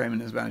Fox came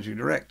in as managing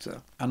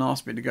director and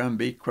asked me to go and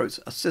be, quotes,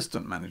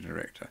 assistant managing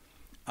director.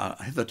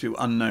 A hitherto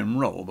unknown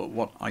role, but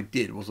what I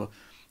did was a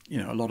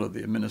lot of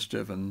the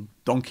administrative and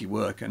donkey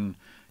work, and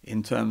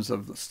in terms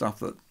of the stuff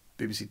that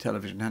BBC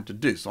Television had to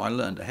do. So I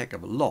learned a heck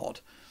of a lot,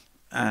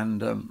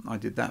 and I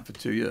did that for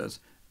 2 years.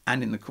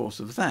 And in the course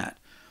of that,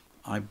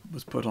 I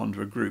was put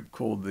onto a group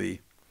called the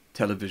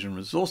Television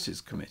Resources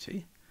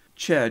Committee,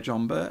 Chair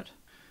John Birt,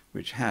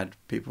 which had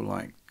people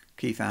like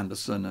Keith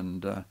Anderson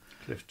and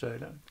Cliff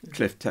Taylor.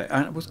 Cliff Taylor,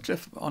 and was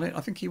Cliff on it?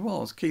 I think he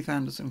was. Keith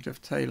Anderson,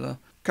 Cliff Taylor,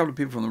 a couple of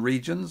people from the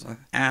regions,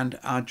 and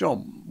our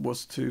job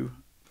was to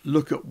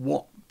look at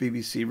what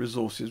BBC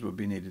resources would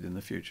be needed in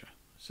the future.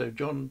 So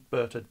John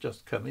Birt had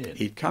just come in.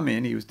 He'd come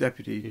in, he was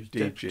deputy DG,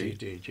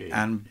 Deputy DG,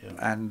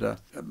 and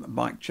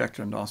Mike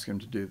Checkland asked him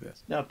to do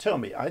this. Now tell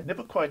me, I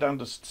never quite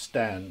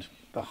understand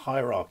the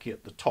hierarchy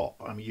at the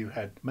top. I mean, you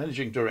had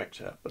managing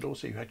director, but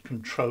also you had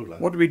controller.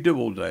 What did we do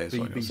all day?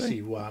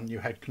 BBC One, you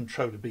had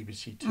controller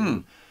BBC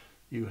Two,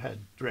 you had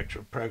director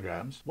of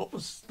programmes. What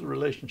was the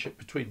relationship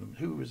between them?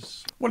 Who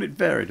was? Well, it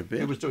varied a bit.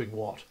 Who was doing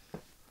what?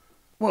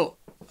 Well,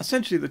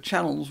 essentially the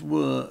channels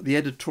were the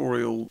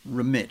editorial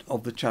remit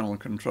of the channel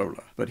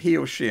controller, but he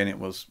or she, and it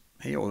was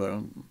he,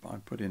 although I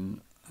put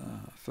in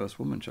first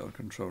woman channel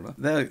controller,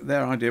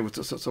 their idea was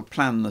to sort of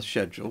plan the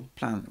schedule,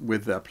 plan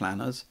with their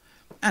planners,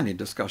 and in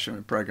discussion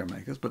with programme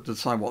makers, but to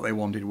decide what they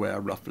wanted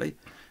where roughly,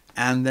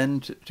 and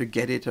then to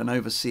get it and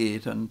oversee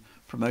it and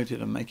promote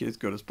it and make it as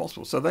good as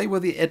possible. So they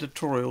were the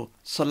editorial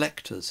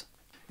selectors,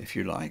 if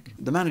you like.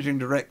 The managing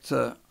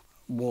director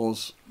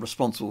was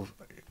responsible.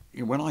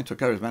 When I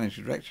took over as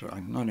managing director, I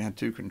not only had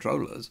 2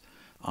 controllers,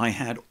 I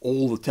had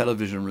all the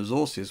television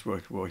resources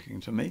working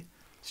to me,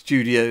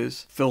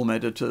 studios, film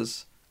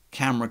editors,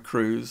 camera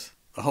crews,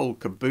 the whole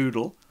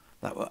caboodle.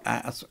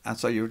 And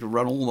so you had to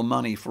run all the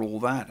money for all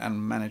that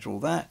and manage all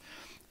that,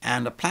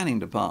 and a planning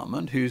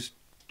department whose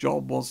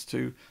job was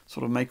to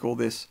sort of make all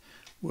this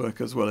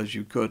work as well as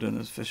you could and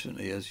as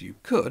efficiently as you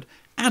could,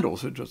 and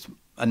also just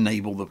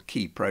enable the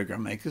key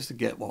program makers to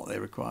get what they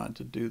required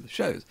to do the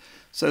shows.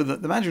 So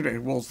that the managing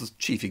director was the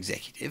chief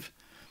executive.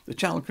 The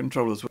channel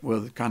controllers were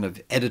the kind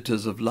of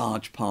editors of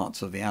large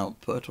parts of the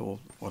output or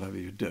whatever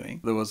you're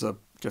doing. There was a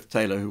Jeff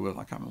Taylor who was,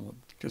 I can't remember what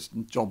his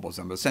job was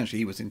then, but essentially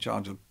he was in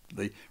charge of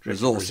the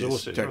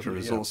resources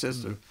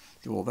to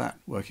do all that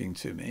working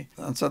to me.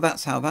 And so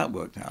that's how that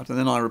worked out. And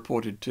then I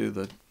reported to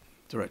the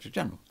Director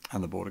General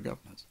and the Board of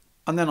Governors.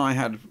 And then I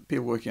had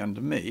people working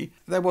under me.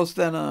 There was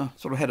then a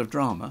sort of head of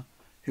drama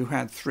who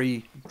had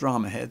 3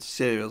 drama heads,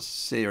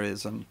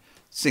 series and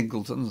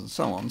singletons and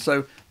so on.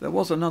 So there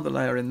was another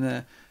layer in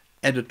there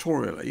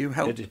editorially. You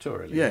helped, in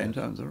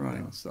terms of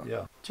writing and stuff.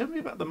 Yeah. Tell me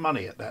about the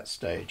money at that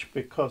stage,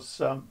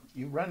 because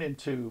you ran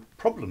into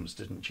problems,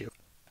 didn't you?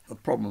 The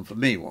problem for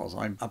me was,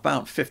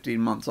 about 15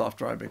 months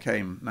after I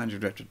became managing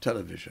director of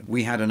television,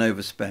 we had an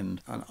overspend,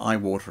 an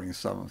eye-watering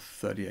sum of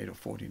 38 or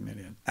 40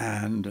 million.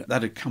 And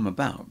that had come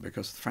about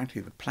because,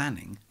 frankly, the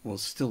planning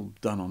was still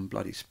done on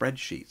bloody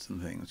spreadsheets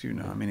and things, you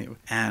know. I mean,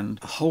 and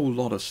a whole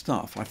lot of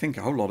stuff, I think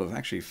a whole lot of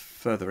actually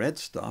further ed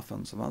stuff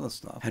and some other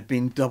stuff, had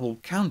been double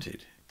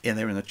counted. And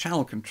they were in the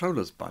channel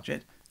controller's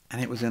budget,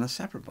 and it was in a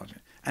separate budget.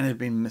 And it had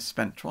been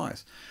misspent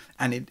twice.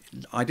 And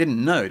I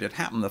didn't know it had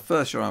happened the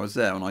first year I was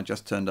there when I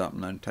just turned up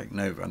and then taken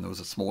over, and there was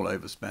a small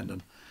overspend,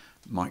 and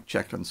Mike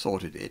Checkland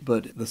sorted it.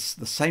 But the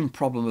same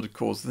problem that had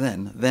caused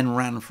then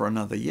ran for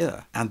another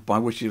year, and by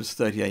which it was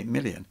 38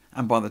 million.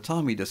 And by the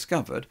time we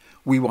discovered,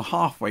 we were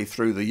halfway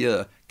through the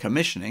year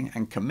commissioning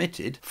and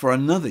committed for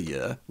another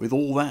year with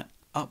all that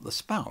up the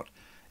spout.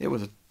 It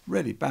was a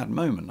really bad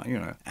moment, you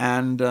know.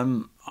 And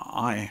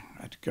I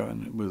had to go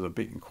in with a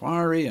big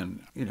inquiry,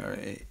 and, you know,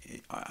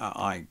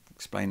 I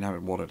explained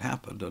what had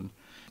happened, and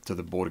to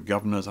the Board of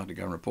Governors I had to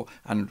go and report.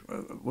 And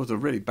it was a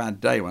really bad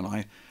day when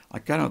I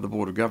got out of the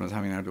Board of Governors,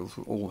 having had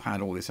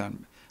all this,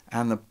 and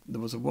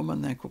there was a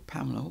woman there called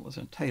Pamela, what was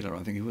her, Taylor,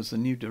 I think, who was the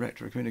new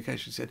Director of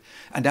Communications. She said,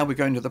 "And now we're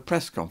going to the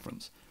press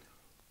conference."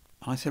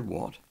 I said,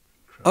 "What?"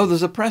 "Oh,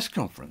 there's a press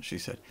conference," she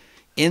said,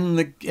 in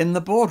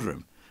the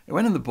boardroom. I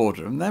went in the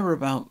boardroom. There were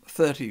about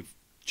 30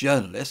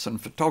 journalists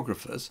and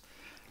photographers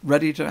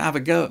ready to have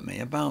a go at me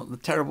about the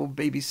terrible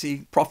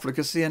BBC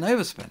profligacy and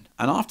overspend.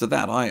 And after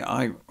that,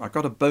 I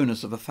got a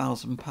bonus of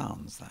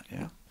 £1,000 that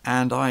year.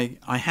 And I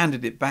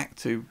handed it back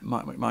to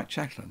Mike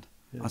Checkland.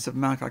 Yeah. I said,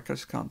 "Mike, I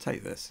just can't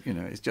take this. You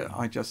know, it's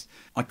just,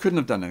 I couldn't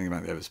have done anything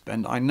about the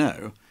overspend. I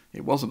know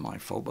it wasn't my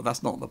fault, but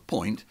that's not the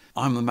point.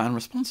 I'm the man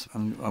responsible."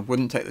 And I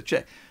wouldn't take the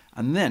check.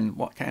 And then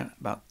what came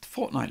about a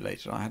fortnight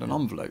later, I had an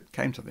envelope,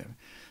 came to them,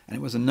 and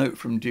it was a note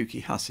from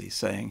Dukey Hussey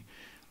saying,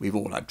 "We've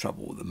all had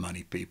trouble with the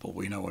money, people.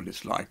 We know what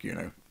it's like, you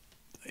know.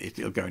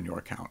 It'll go in your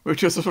account,"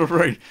 which is a sort of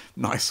very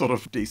nice, sort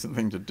of decent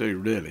thing to do,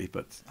 really.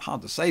 But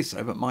hard to say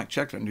so. But Mike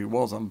Checkland,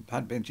 who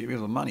had been he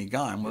was a money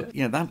guy, and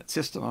you know, that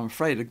system, I'm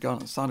afraid, had gone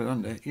and started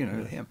under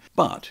him.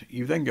 But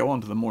you then go on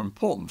to the more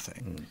important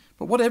thing.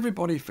 But what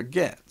everybody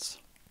forgets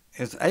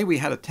is, A, we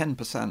had a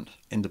 10%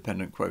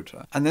 independent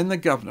quota, and then the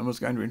governor was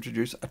going to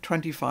introduce a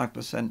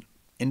 25%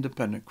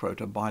 independent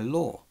quota by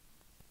law.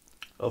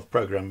 Of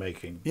programme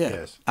making,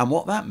 yes. And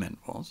what that meant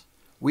was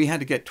we had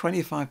to get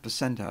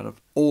 25% out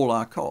of all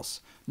our costs,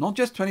 not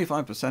just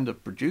 25%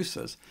 of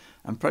producers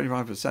and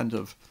 25%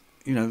 of,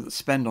 you know,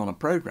 spend on a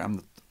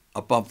programme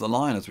above the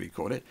line, as we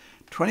call it,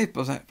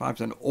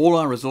 25% of all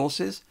our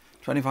resources,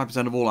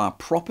 25% of all our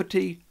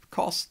property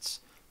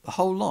costs, the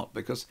whole lot,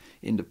 because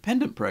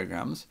independent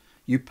programmes,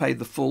 you paid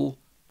the full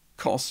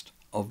cost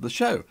of the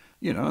show,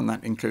 you know, and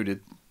that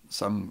included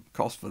some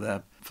cost for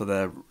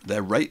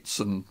their rates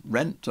and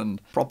rent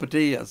and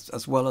property,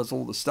 as well as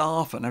all the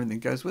staff and everything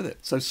that goes with it.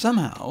 So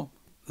somehow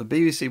the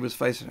BBC was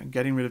facing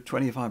getting rid of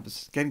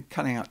 25%,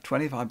 cutting out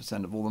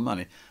 25% of all the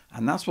money,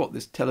 and that's what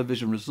this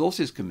Television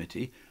Resources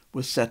Committee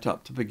was set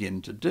up to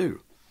begin to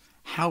do.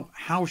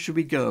 How should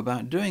we go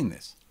about doing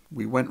this?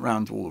 We went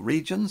round to all the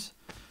regions.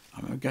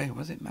 I mean, okay,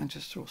 was it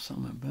Manchester or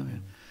somewhere,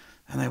 Birmingham?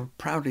 And they were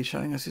proudly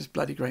showing us this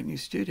bloody great new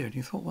studio, and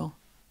you thought, well,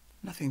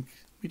 nothing.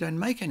 We don't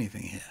make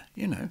anything here,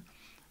 you know.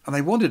 And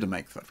they wanted to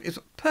make stuff. It's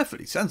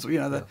perfectly sensible, you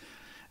know. Yeah.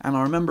 And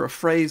I remember a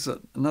phrase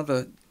that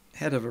another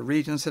head of a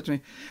region said to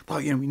me,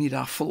 "Well, you know, we need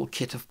our full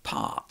kit of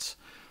parts."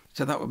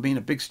 So that would mean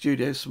a big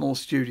studio, small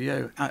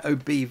studio, a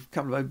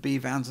couple of OB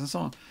vans and so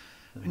on.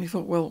 Yeah. And you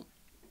thought, well,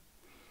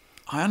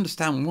 I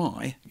understand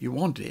why you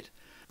want it.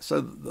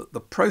 So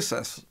the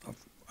process of,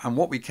 and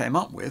what we came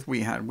up with,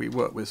 we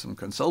worked with some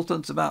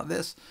consultants about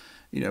this.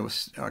 You know,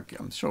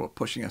 I'm sure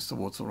pushing us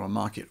towards sort of a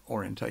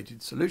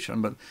market-orientated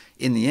solution, but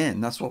in the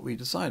end, that's what we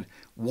decided.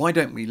 Why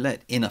don't we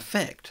let, in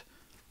effect,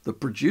 the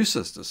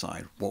producers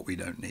decide what we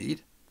don't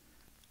need?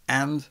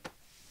 And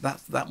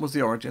that was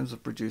the origins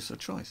of producer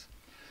choice.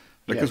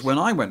 Because when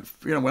I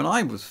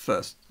was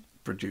first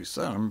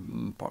producer,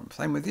 and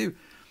same with you,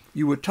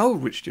 you were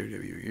told which studio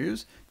you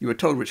use, you were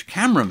told which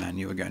cameraman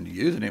you were going to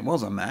use, and it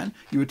was a man,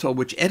 you were told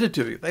which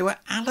editor, they were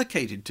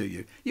allocated to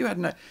you. You had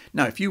no...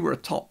 Now, if you were a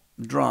top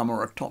drama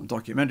or a top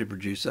documentary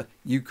producer,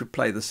 you could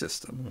play the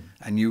system,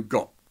 and you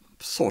got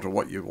sort of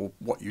what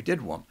you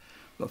did want.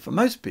 But for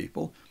most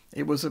people,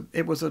 it was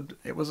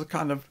a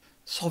kind of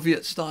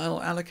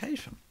Soviet-style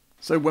allocation.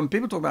 So when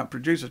people talk about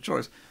producer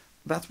choice,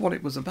 that's what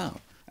it was about.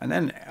 And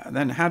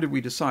then how did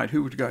we decide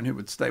who would go and who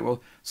would stay?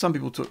 Well, some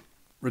people took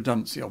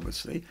redundancy,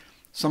 obviously.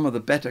 Some of the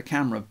better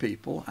camera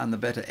people and the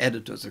better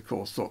editors, of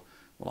course, thought,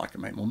 well, I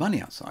can make more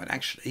money outside,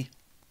 actually,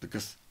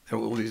 because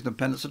all these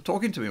independents are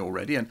talking to me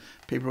already, and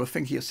people were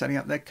thinking of setting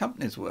up their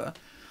companies were.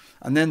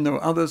 And then there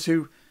were others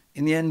who,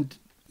 in the end,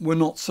 were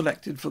not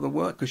selected for the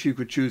work because you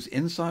could choose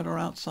inside or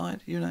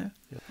outside, you know.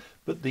 Yeah.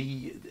 But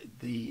the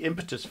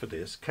impetus for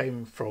this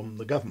came from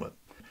the government.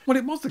 Well,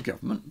 it was the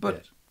government, but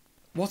yes.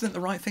 Wasn't the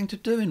right thing to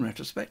do in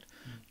retrospect.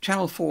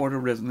 Channel 4 had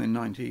arisen in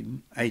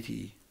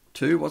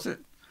 1982, was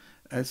it?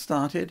 It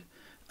started.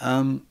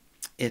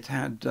 It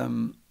had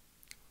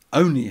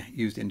only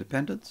used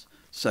independents.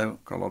 So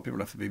a lot of people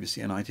left the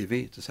BBC and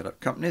ITV to set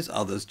up companies.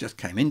 Others just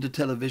came into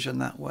television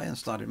that way and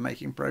started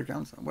making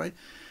programmes that way.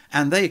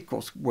 And they, of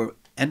course, were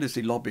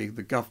endlessly lobbying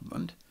the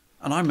government.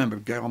 And I remember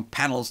going on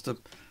panels to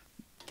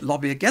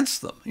lobby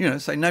against them, you know,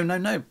 say,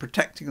 no,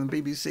 protecting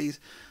the BBC's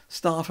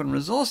staff and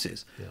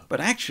resources. Yeah.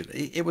 But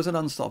actually, it was an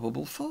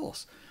unstoppable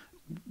force.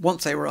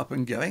 Once they were up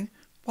and going,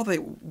 well,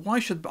 why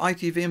should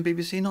ITV and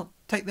BBC not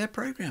take their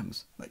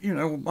programmes, you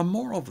know, and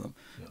more of them?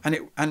 Yeah.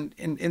 And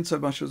in so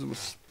much as it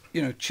was,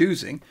 you know,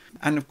 choosing,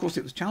 and of course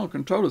it was channel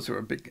controllers who were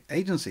a big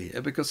agency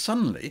here, because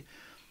suddenly,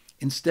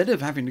 instead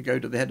of having to go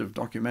to the head of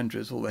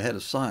documentaries or the head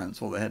of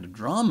science or the head of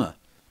drama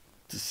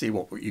to see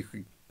what you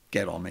could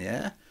get on the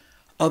air,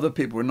 other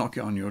people were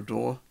knocking on your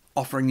door,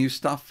 offering you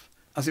stuff,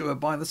 as it were,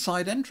 by the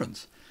side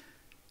entrance.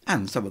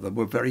 And some of them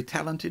were very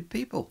talented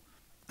people.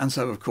 And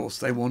so, of course,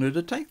 they wanted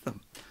to take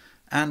them.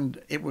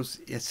 And it was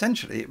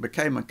essentially, it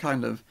became a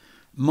kind of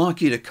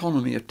market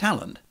economy of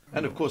talent.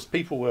 And of course,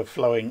 people were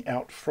flowing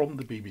out from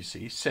the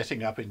BBC,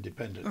 setting up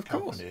independent of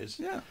companies, course,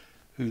 yeah.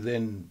 Who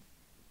then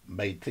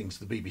made things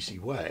the BBC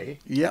way.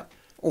 Yeah,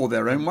 or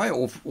their own way,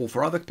 or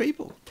for other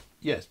people.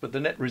 Yes, but the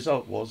net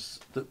result was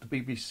that the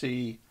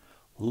BBC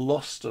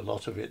lost a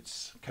lot of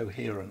its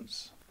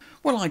coherence.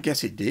 Well, I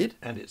guess it did.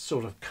 And its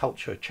sort of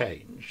culture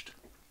changed.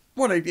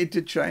 Well, it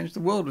did change. The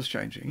world was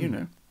changing, you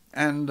know.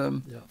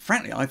 And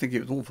frankly, I think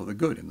it was all for the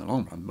good in the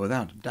long run,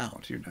 without a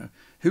doubt, you know.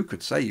 Who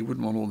could say you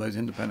wouldn't want all those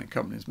independent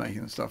companies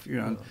making the stuff, you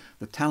know,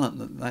 the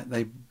talent that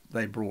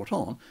they brought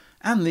on,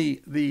 and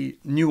the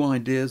new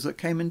ideas that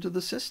came into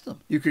the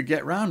system. You could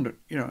get round,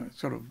 you know,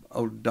 sort of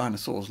old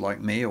dinosaurs like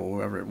me or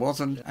whoever it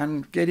was,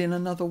 and get in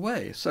another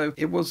way. So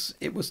it was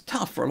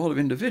tough for a lot of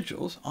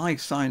individuals. I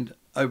signed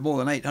more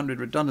than 800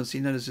 redundancy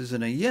notices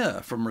in a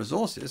year from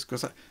resources,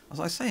 because, as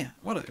I say,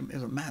 it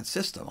was a mad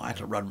system. I had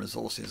to run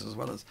resources as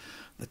well as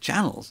the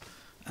channels.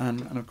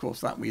 And of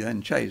course, that we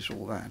then changed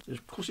all that.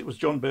 Of course, it was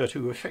John Birt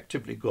who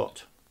effectively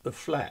got the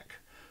flack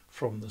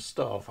from the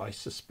staff, I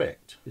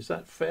suspect. Is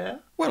that fair?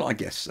 Well, I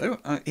guess so.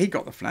 He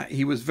got the flack.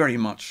 He was very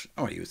much...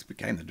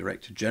 became the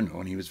Director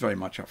General, and he was very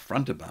much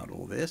upfront about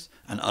all this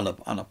and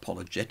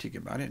unapologetic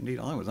about it. Indeed,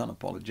 I was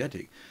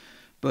unapologetic.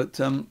 But...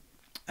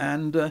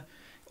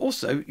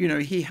 also, you know,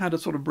 he had a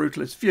sort of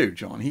brutalist view,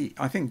 John.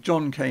 I think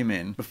John came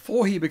in,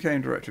 before he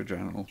became Director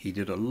General, he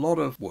did a lot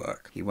of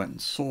work. He went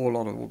and saw a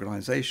lot of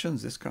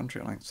organisations, this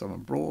country, like some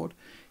abroad.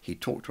 He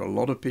talked to a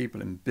lot of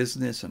people in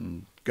business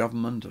and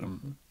government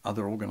and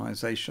other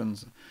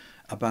organisations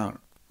about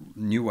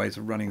new ways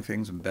of running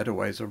things and better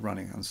ways of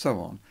running and so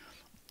on.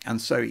 And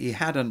so he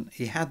had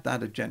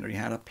that agenda, he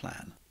had a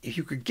plan. If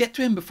you could get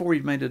to him before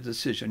he'd made a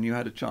decision, you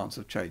had a chance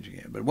of changing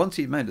it. But once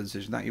he'd made a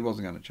decision, that he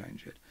wasn't going to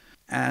change it.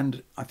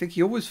 And I think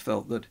he always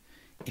felt that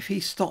if he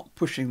stopped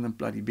pushing the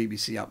bloody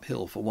BBC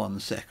uphill for 1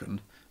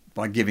 second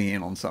by giving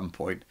in on some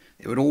point,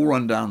 it would all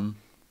run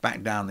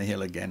back down the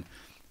hill again,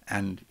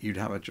 and you'd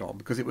have a job.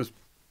 Because it was,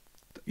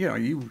 you know,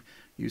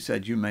 you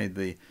said you made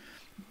the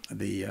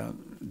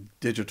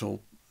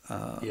digital...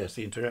 yes,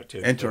 the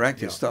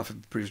interactive stuff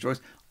at Producer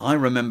Choice. I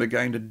remember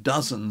going to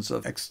dozens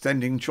of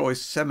extending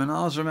choice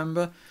seminars,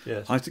 remember?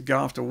 Yes. I used to go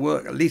after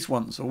work at least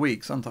once a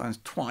week, sometimes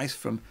twice,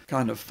 from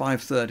kind of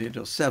 5:30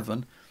 till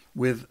 7,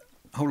 with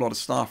a whole lot of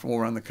staff from all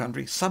around the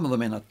country, some of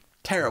them in a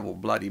terrible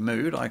bloody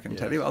mood, I can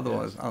tell you,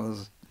 otherwise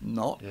others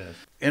not,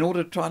 in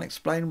order to try and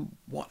explain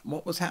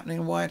what was happening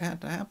and why it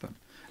had to happen.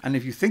 And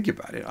if you think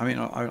about it, I mean,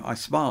 I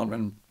smiled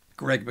when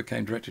Greg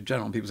became Director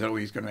General and people said,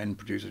 he's going to end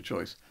Producer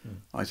Choice.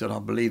 I said,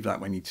 I'll believe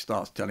that when he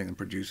starts telling the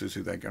producers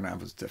who they're going to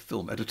have as their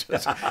film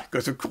editors,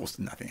 because of course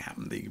nothing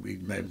happened. We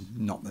may have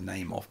knocked the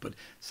name off, but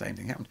same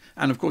thing happened.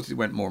 And of course it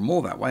went more and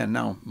more that way, and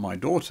now my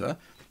daughter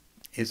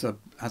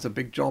has a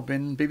big job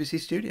in BBC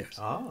Studios.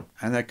 Oh.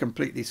 And they're a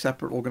completely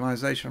separate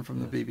organisation from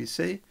the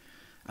BBC.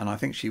 And I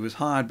think she was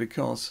hired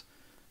because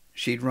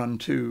she'd run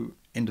 2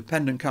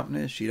 independent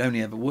companies. She'd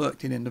only ever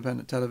worked in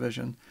independent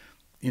television.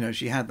 You know,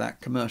 she had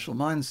that commercial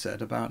mindset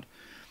about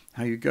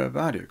how you go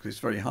about it, because it's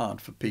very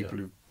hard for people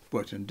who've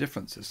worked in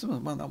different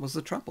systems. Well, that was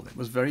the trouble. It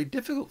was very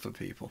difficult for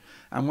people.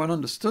 And one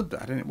understood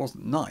that, and it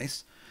wasn't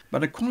nice.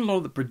 But quite a lot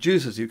of the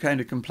producers who came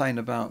to complain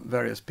about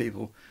various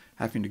people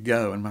having to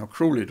go and how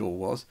cruel it all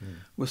was,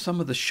 were some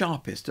of the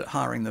sharpest at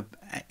hiring the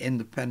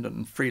independent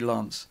and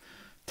freelance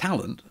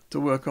talent to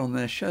work on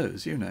their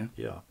shows, you know.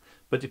 Yeah.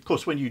 But of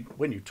course, when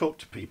you talk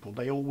to people,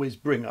 they always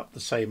bring up the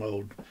same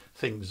old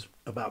things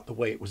about the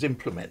way it was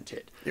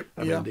implemented.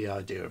 I mean, the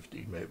idea of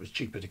it was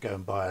cheaper to go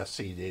and buy a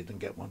CD than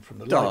get one from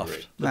the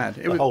library. Mad.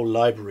 The whole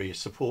library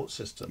support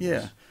system.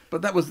 Yeah,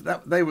 but that was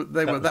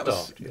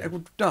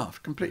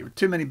daft completely.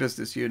 Too many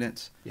business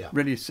units. Yeah.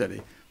 Really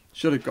silly.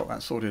 Should have got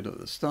that sorted at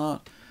the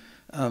start,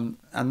 and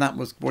that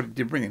was what it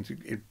did bring into.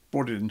 It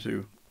brought it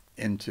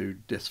into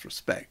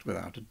disrespect,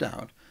 without a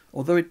doubt.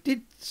 Although it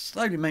did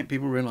slowly make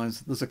people realise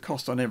there's a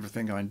cost on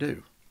everything I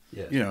do.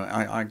 Yes. You know,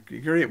 I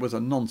agree it was a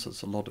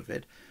nonsense, a lot of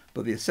it,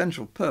 but the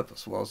essential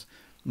purpose was,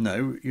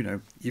 no, you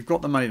know, you've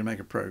got the money to make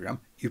a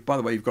programme. By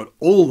the way, you've got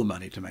all the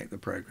money to make the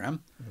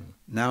programme.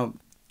 Now,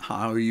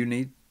 how you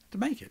need to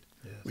make it,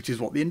 which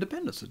is what the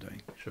independents are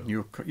doing. Sure.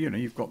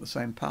 You've got the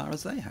same power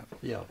as they have.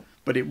 Yeah.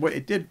 But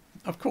it did,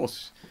 of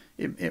course,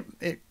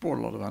 it brought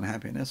a lot of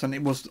unhappiness, and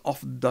it was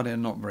often done in a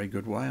not very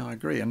good way. I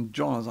agree. And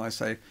John, as I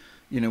say,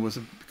 you know,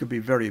 could be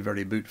very,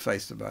 very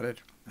boot-faced about it.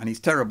 And he's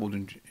terrible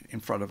in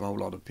front of a whole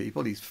lot of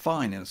people. He's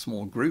fine in a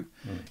small group.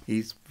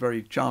 He's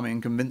very charming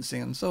and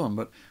convincing and so on.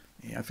 But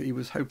he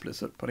was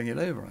hopeless at putting it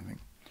over, I think.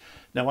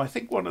 Now, I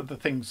think one of the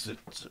things that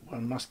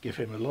one must give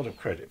him a lot of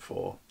credit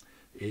for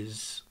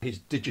is his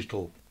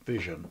digital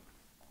vision.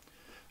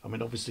 I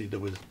mean, obviously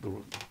the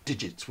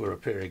digits were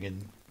appearing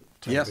in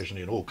television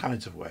in all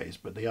kinds of ways,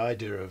 but the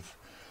idea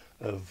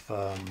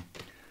of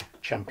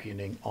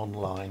championing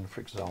online,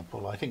 for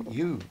example, I think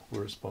you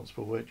were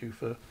responsible, weren't you,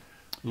 for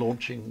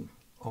launching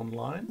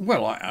online?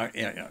 Well,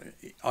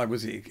 I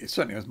was. It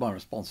certainly was my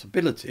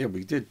responsibility.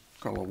 We did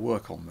quite a lot of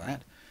work on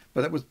that,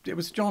 but it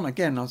was John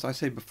again. As I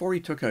say, before he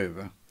took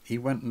over, he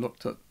went and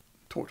talked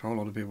to a whole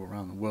lot of people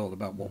around the world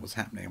about what was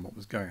happening and what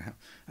was going on,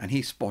 and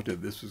he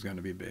spotted this was going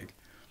to be big,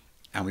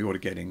 and we ought to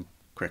get in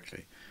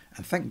quickly.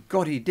 And thank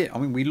God he did. I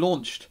mean, we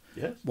launched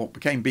what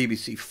became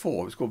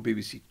BBC4. It was called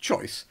BBC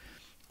Choice,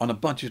 on a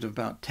budget of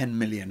about 10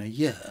 million a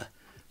year.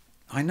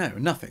 I know,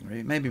 nothing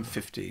really, maybe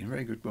 15. A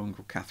very good woman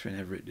called Catherine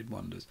Everett did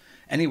wonders.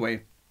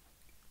 Anyway,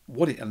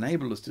 what it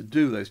enabled us to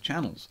do, those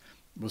channels,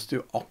 was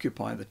to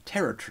occupy the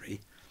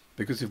territory,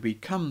 because if we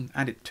come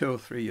at it 2 or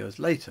 3 years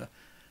later,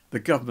 the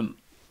government,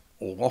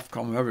 or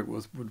Ofcom, whoever it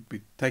was, would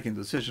be taking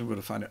the decision, would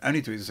have found it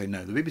only to say,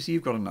 no, the BBC,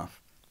 you've got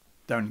enough.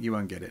 You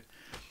won't get it.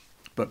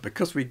 But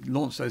because we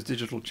launched those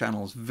digital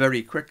channels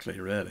very quickly,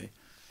 really,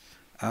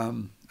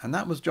 and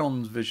that was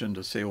John's vision,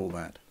 to see all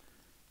that.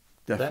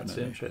 Definitely. That's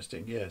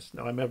interesting, yes.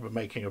 Now, I remember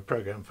making a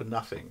programme for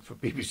nothing for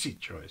BBC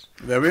Choice.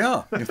 There we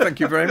are. Thank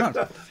you very much.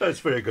 That's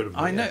very good of me.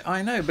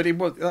 I know, but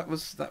that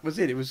was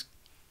it. It was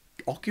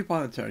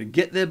occupy the territory,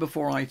 get there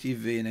before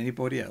ITV and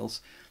anybody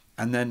else,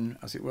 and then,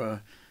 as it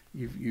were,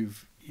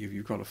 you've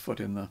got a foot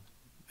in the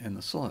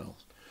soil.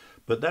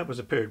 But that was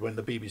a period when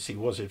the BBC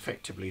was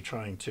effectively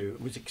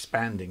was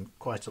expanding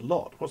quite a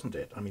lot, wasn't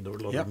it? I mean, there were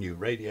a lot of new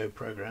radio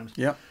programmes.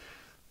 Yeah.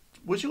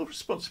 Was your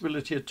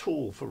responsibility at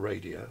all for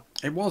radio?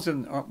 It was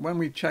when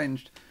we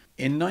changed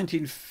in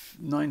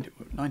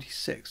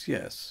 1996.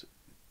 Yes,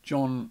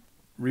 John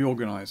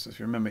reorganised, if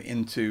you remember,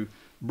 into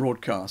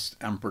broadcast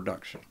and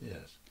production.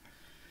 Yes,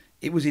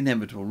 it was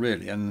inevitable,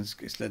 really, and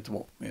it's led to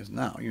what is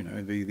now. You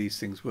know, these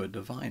things were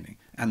divining,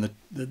 and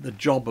the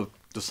job of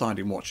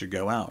deciding what should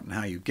go out and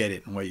how you get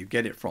it and where you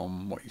get it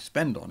from, what you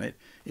spend on it,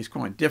 is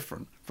quite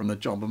different from the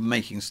job of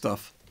making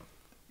stuff.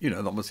 You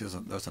know, obviously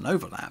there's an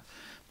overlap,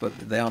 but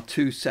they are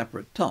two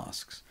separate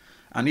tasks.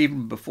 And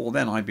even before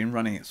then, I'd been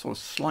running it sort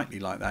of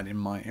slightly like that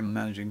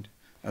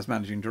as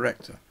managing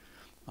director.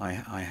 I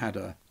had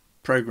a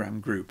program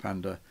group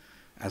and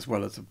as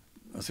well as a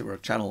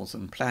channels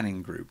and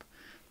planning group,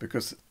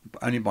 because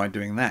only by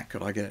doing that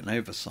could I get an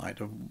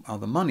oversight of how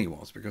the money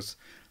was, because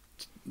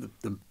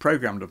the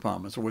program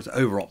department's always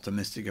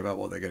over-optimistic about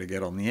what they're going to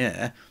get on the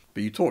air,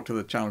 but you talk to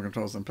the channel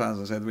controllers and planners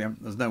and say,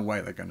 there's no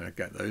way they're going to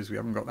get those, we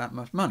haven't got that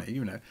much money,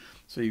 you know.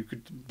 So you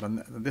could,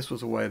 and this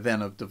was a way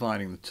then of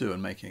dividing the two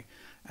and making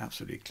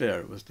absolutely clear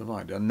it was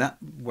divided. And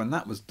when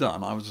that was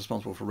done, I was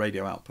responsible for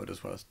radio output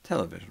as well as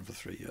television for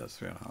 3 years,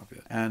 3.5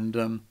 years.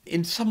 And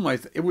in some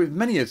ways,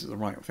 many years it was the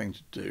right thing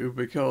to do,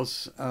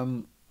 because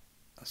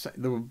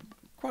there were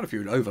quite a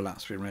few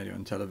overlaps between radio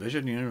and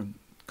television, you know,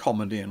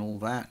 comedy and all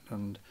that,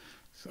 and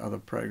other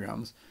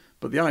programs.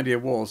 But the idea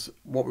was,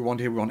 what we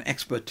want here, we want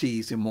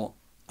expertise in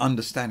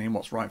understanding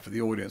what's right for the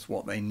audience,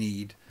 what they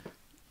need,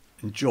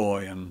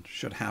 enjoy, and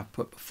should have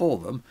put before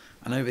them.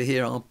 And over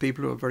here are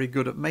people who are very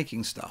good at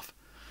making stuff.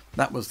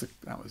 That was the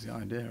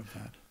idea of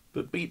that.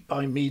 But beat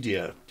by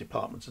media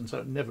departments and so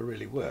it never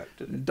really worked,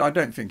 did it? I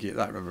don't think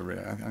that ever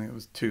really. I think it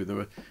was two. There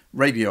were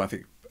radio, I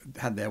think,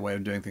 had their way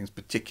of doing things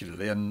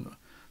particularly, and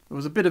there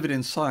was a bit of it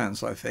in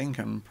science, I think,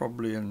 and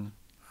probably in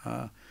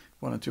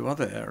one or two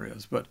other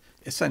areas, but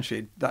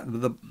essentially that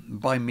the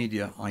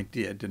bi-media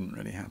idea didn't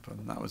really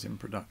happen. That was in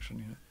production,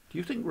 you know. Do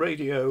you think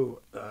radio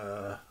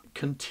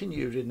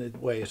continued in the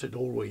way it had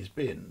always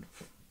been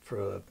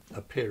for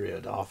a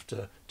period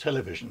after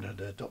television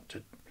had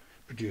adopted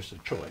producer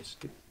choice?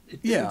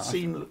 It didn't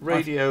seem that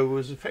radio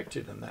was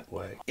affected in that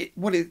way.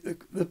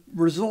 The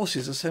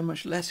resources are so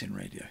much less in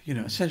radio. You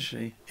know,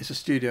 essentially it's a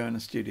studio and a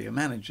studio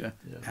manager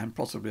and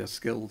possibly a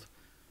skilled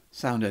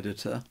sound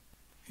editor,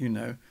 you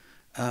know,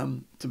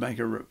 to make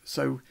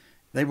so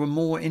they were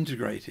more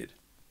integrated.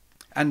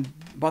 And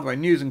by the way,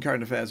 news and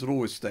current affairs had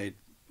always stayed,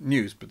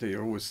 news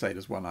particularly always stayed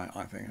as one,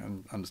 I think,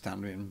 and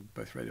understandably in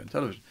both radio and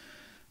television.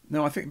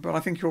 No, I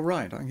think you're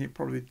right. I think it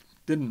probably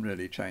didn't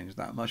really change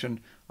that much, and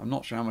I'm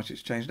not sure how much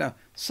it's changed now.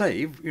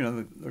 Save, you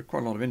know, there are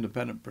quite a lot of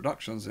independent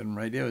productions in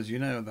radio, as you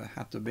know, there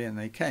had to be, and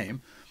they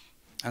came,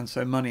 and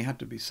so money had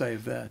to be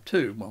saved there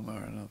too, one way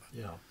or another.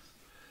 Yeah.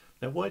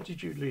 Now, why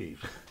did you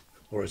leave?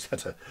 Or is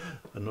that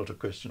not a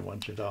question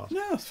one should ask?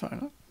 No, that's fair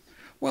enough.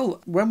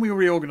 Well, when we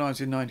reorganised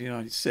in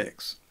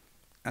 1996,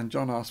 and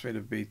John asked me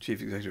to be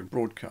Chief Executive of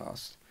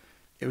Broadcast,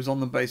 it was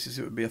on the basis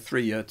it would be a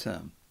 3-year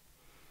term.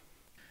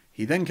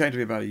 He then came to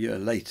me about a year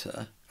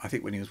later, I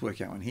think when he was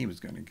working out when he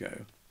was going to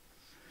go,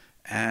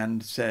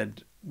 and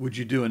said, would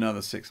you do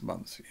another 6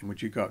 months? And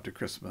would you go up to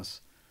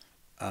Christmas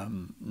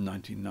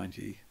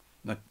 1990,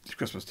 no,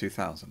 Christmas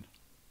 2000?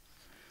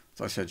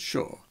 So I said,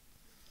 sure.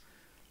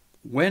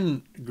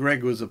 When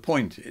Greg was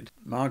appointed,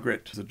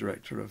 Margaret, the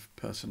Director of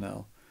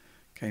Personnel,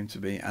 came to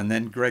me, and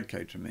then Greg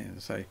came to me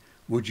and say,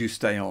 would you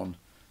stay on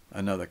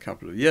another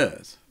couple of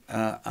years?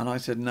 And I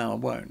said, no, I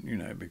won't, you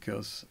know,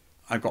 because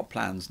I've got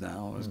plans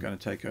now. I was going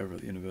to take over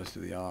at the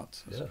University of the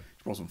Arts. It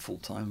wasn't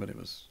full-time, but it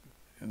was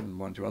in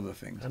one or two other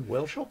things. And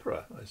Welsh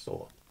opera, I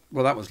saw.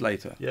 Well, that was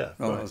later. Yeah,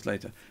 well, right. That was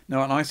later.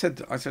 No, and I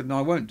said, no,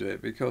 I won't do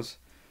it because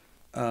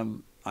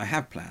I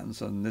have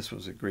plans, and this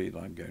was agreed.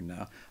 I'd go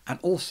now. And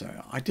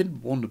also, I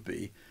didn't want to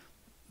be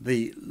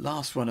the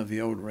last one of the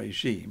old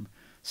regime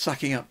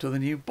sucking up to the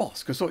new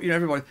boss. Because, you know,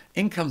 everybody,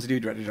 in comes the new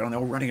director, and they're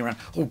all running around.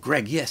 Oh,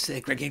 Greg, yes,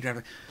 there,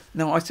 Greg.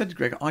 No, I said to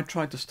Greg, I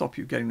tried to stop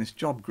you getting this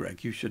job,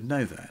 Greg. You should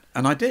know that.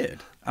 And I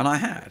did. And I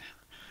had.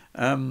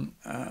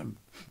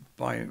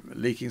 By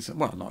leaking some,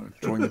 well, not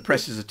drawing the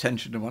press's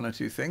attention to one or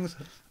two things,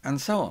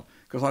 and so on.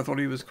 Because I thought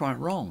he was quite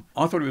wrong.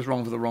 I thought he was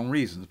wrong for the wrong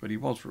reasons, but he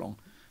was wrong.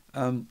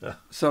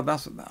 So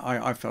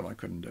I felt I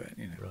couldn't do it,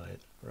 you know.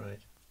 Right.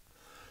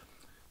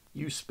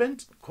 You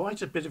spent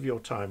quite a bit of your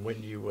time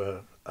when you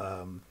were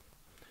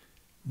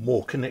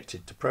more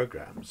connected to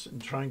programmes and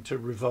trying to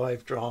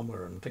revive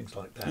drama and things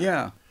like that.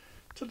 Yeah.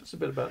 Tell us a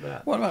bit about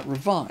that. What about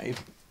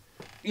revive?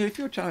 You know,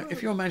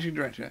 if you're a managing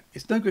director,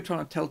 it's no good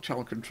trying to tell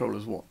child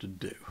controllers what to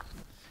do.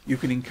 You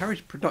can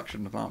encourage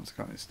production departments,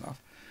 kind of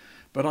stuff,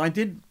 but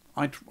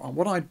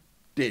what I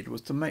did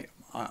was to make.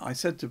 I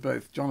said to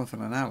both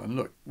Jonathan and Alan,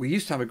 look, we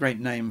used to have a great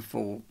name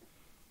for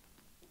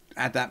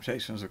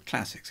adaptations of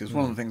classics. It was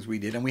one of the things we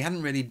did, and we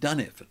hadn't really done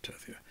it for 2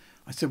 years.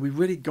 I said, we've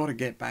really got to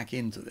get back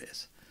into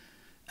this.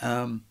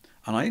 And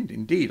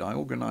I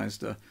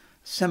organised a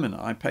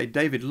seminar. I paid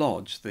David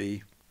Lodge,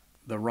 the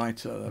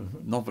writer,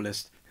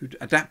 novelist, who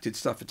adapted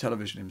stuff for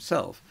television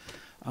himself.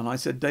 And I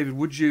said, David,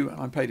 would you, and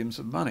I paid him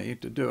some money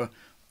to do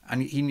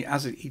and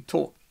he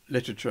taught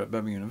literature at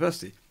Birmingham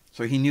University,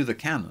 so he knew the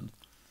canon.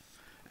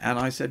 And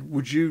I said,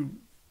 would you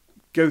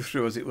go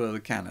through, as it were, the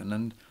canon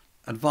and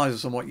advise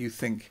us on what you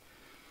think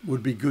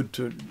would be good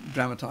to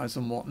dramatise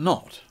and what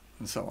not,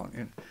 and so on. You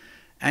know.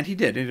 And he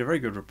did. He did a very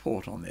good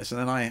report on this. And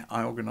then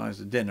I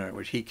organised a dinner at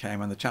which he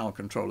came and the channel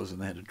controllers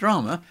and the head of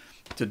drama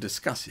to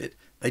discuss it.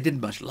 They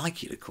didn't much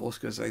like it, of course,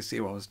 because they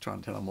see what I was trying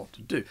to tell them what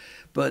to do.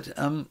 But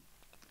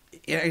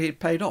it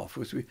paid off.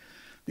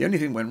 The only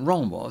thing that went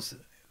wrong was,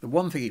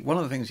 one of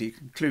the things he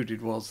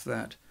concluded was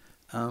that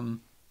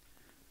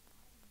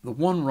the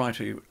one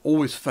writer who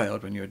always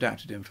failed when you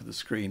adapted him for the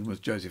screen was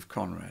Joseph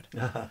Conrad.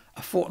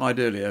 A fortnight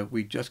earlier,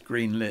 we just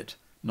greenlit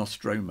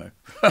Nostromo.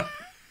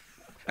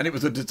 And it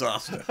was a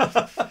disaster.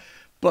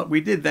 But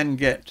we did then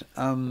get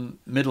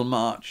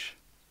Middlemarch,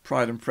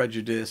 Pride and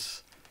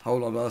Prejudice, a whole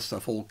lot of other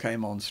stuff all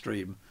came on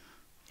stream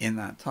in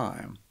that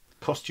time.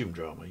 Costume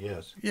drama,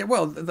 yes. Yeah,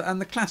 well,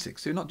 and the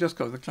classics, not just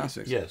the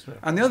classics. Yes.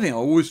 And the other thing I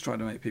always tried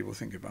to make people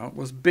think about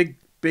was big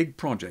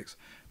projects.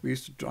 We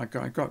used to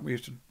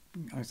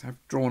have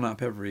drawn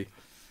up every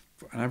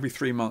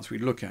 3 months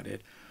we'd look at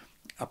it,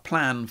 a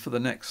plan for the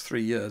next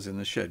 3 years in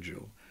the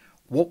schedule.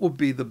 What would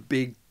be the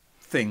big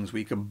things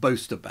we can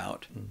boast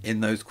about in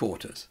those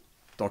quarters?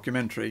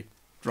 Documentary,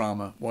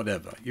 drama,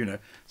 whatever, you know.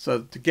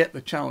 So to get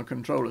the channel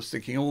controllers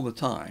thinking all the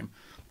time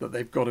that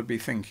they've got to be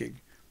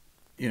thinking,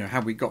 you know,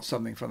 have we got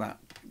something for that,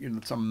 you know,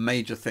 some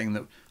major thing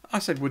that I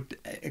said would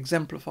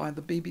exemplify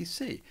the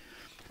BBC.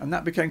 And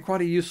that became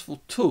quite a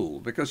useful tool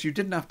because you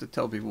didn't have to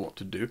tell people what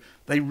to do.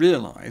 They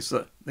realised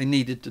that they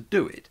needed to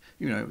do it,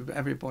 you know,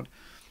 everybody.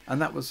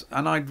 And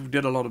I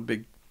did a lot of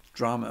big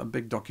drama, a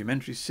big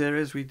documentary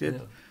series we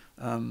did.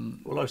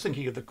 Well, I was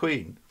thinking of the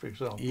Queen, for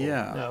example.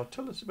 Yeah. Now,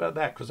 tell us about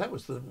that, because that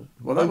was the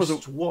Well,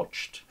 most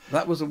watched.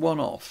 That was a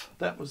one-off.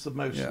 That was the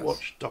most Yes.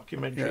 watched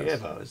documentary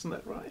Yes. ever, isn't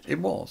that right? It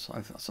was,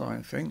 I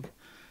think.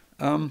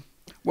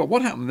 Well,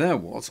 what happened there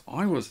was,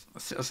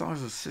 as I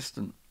was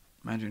assistant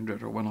managing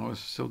director when I was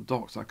still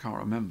docs, I can't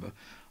remember,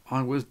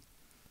 I was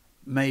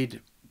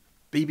made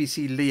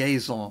BBC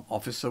liaison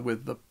officer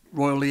with the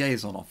Royal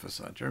Liaison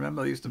Officer. Do you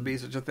remember there used to be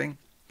such a thing?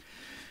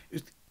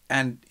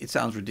 And it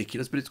sounds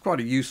ridiculous, but it's quite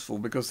useful,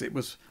 because it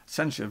was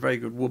essentially a very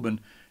good woman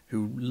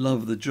who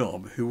loved the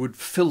job, who would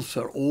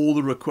filter all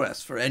the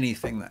requests for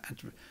anything that had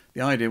to be.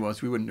 The idea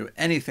was we wouldn't do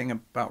anything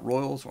about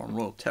royals or on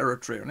royal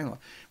territory or anything like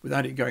that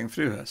without it going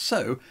through her.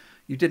 So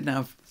you didn't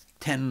have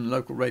 10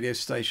 local radio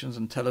stations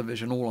and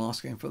television all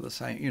asking for the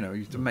same, you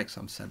had to make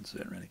some sense of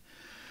it, really.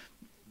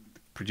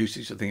 Producers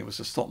used to think it was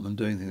to stop them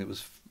doing things. It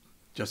was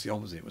just the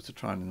opposite. It was to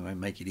try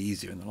and make it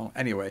easier in the long.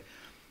 Anyway,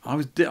 I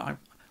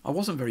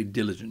wasn't very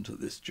diligent at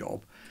this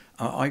job,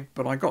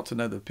 but I got to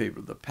know the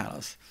people at the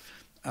palace,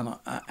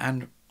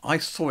 and I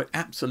saw it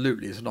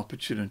absolutely as an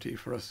opportunity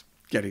for us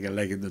getting a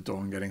leg in the door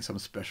and getting some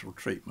special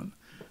treatment.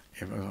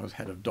 If I was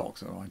head of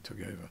docs, and I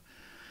took over,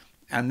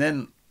 and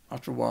then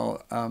after a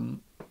while, God,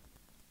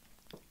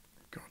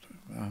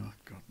 my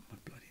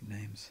bloody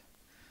names.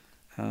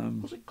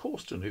 Was it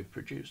Corsten who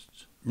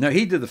produced? No,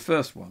 he did the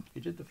first one. He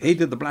did the first He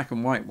did the black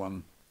and white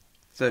one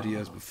 30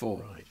 years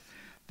before. Right.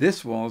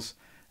 This was,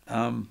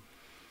 oh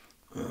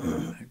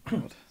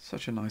God,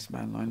 such a nice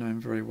man. I know him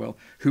very well.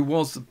 Who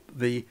was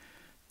the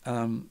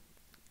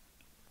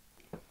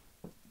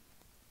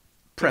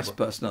press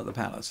person at the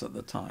palace at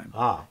the time.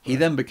 Right. He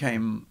then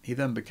became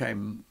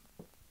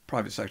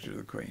private secretary of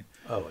the Queen.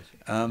 Oh, I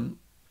see.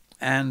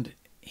 And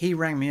he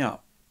rang me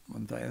up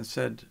one day and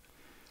said,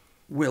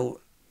 "Will,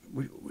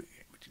 would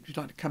you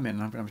like to come in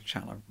and have a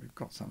chat? We've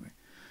got something."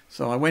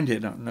 So I went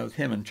in, and it was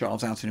him and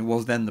Charles Anson,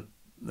 who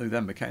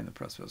then became the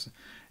press person,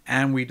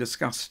 and we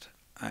discussed.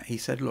 He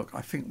said, "Look,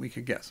 I think we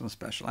could get some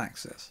special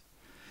access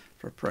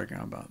for a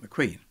program about the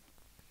Queen."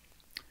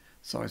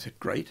 So I said,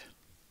 "Great."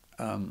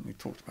 We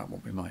talked about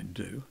what we might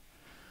do,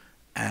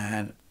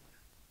 and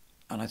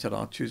I said,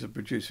 "I'll choose a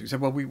producer." He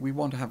said, "Well, we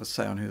want to have a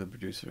say on who the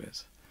producer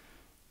is."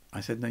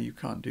 I said, "No, you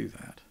can't do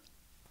that.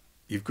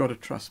 You've got to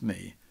trust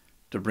me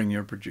to bring you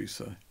a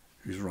producer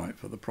who's right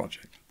for the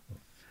project."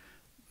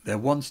 Their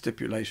one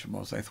stipulation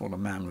was they thought a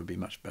man would be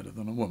much better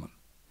than a woman.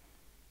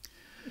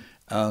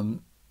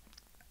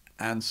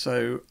 And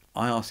so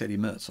I asked Eddie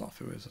Mertzoff,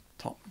 who is a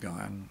top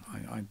guy, and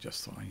I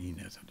just thought he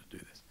knows how to do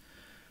this.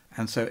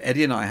 And so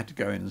Eddie and I had to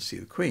go in and see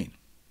the Queen.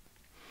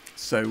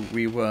 So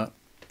we were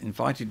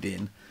invited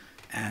in,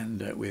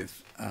 and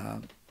with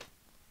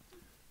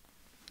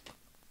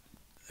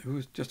who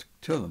was just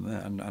two of them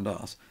there, and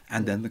us,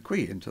 and then the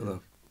Queen into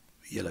the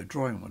yellow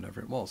drawing, whatever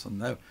it was.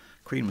 And the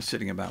Queen was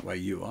sitting about where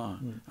you are,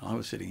 and I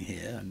was sitting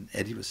here, and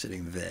Eddie was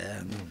sitting there,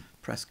 and the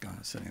press guy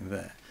was sitting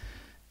there.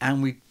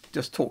 And we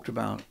just talked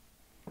about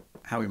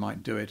how we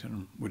might do it,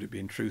 and would it be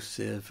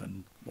intrusive,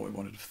 and what we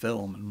wanted to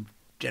film, and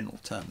general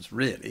terms,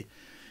 really.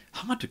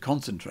 Hard to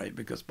concentrate,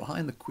 because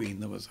behind the Queen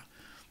there was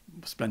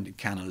a splendid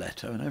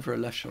Canaletto, and over her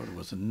left shoulder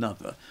was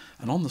another,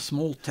 and on the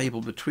small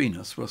table between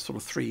us were sort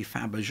of 3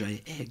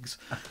 Fabergé eggs,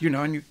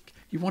 and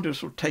you wanted to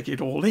sort of take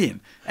it all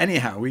in.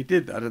 Anyhow, we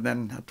did that, and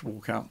then had to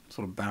walk out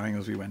sort of bowing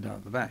as we went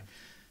out the back.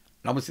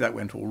 And obviously that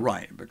went all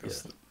right,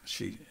 because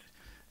she...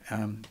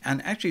 and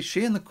actually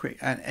she and the Queen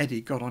and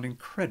Eddie got on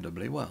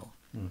incredibly well.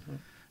 Mm-hmm.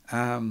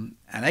 And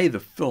the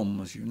film,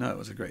 as you know,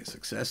 was a great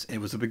success. It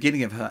was the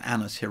beginning of her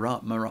Annus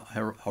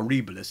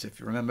Horribilis, if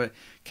you remember.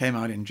 Came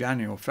out in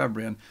January or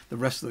February, and the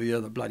rest of the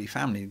year the bloody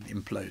family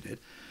imploded.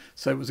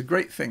 So it was a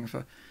great thing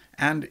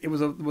and it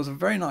was a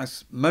very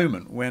nice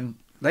moment when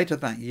later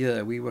that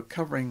year we were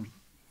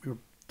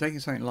taking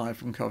something live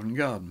from Covent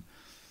Garden,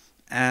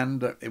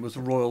 and it was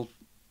a royal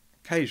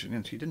occasion,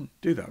 and she didn't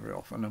do that very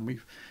often. And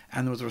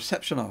there was a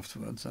reception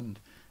afterwards, and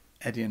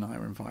Eddie and I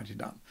were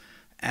invited up,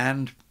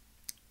 and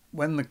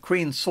when the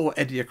Queen saw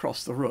Eddie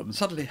across the room,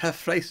 suddenly her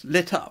face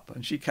lit up,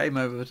 and she came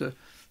over to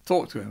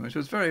talk to him, which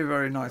was very,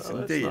 very nice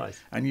indeed.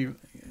 Nice. And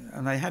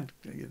they had,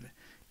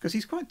 because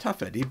he's quite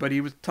tough, Eddie, but he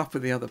was tough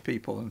with the other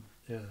people and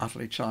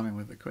utterly charming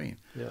with the Queen.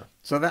 Yeah.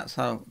 So that's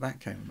how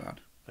that came about.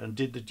 And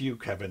did the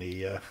Duke have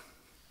any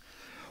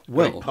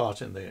great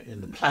part in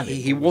the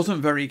planning? He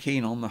wasn't very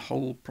keen on the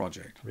whole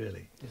project.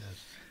 Really? Yes.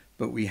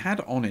 But we had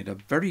on it a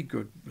very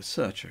good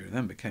researcher who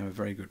then became a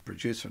very good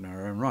producer in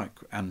her own right,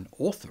 and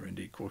author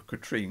indeed, called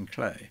Katrine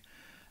Clay,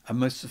 a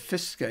most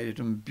sophisticated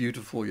and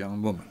beautiful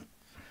young woman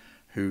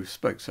who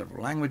spoke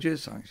several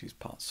languages. I think she's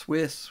part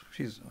Swiss.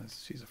 She's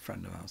a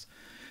friend of ours.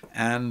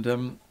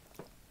 And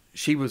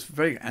she was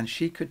and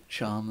she could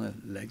charm the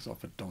legs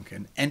off a donkey,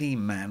 and any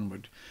man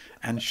would.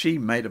 And she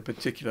made a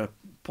particular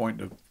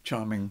point of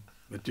charming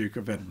the Duke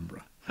of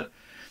Edinburgh.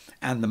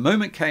 And the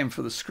moment came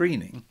for the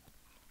screening.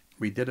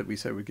 We did it. We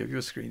said we'll give you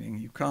a screening.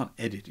 You can't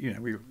edit.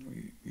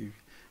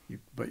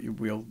 But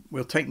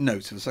we'll take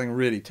notes if it's something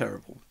really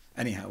terrible.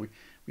 Anyhow,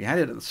 we had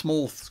it at the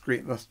small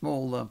screen, the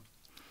small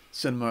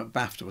cinema at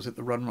BAFTA. Was it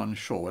the Run Run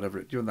Shaw, whatever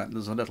it? During that,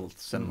 there's a little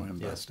cinema in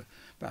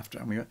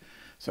BAFTA, and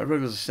so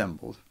everybody was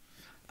assembled,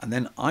 and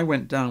then I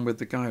went down with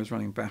the guy who was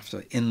running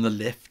BAFTA in the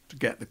lift to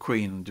get the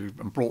Queen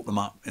and brought them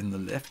up in the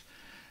lift,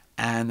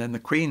 and then the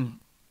Queen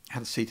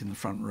had a seat in the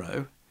front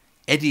row,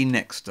 Eddie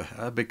next to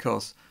her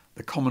because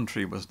the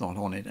commentary was not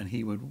on it, and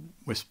he would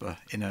whisper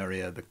in her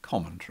ear the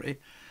commentary.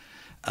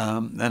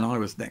 Then I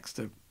was next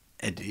to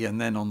Eddie, and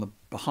then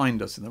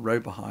behind us in the row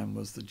behind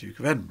was the Duke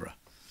of Edinburgh.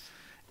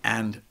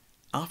 And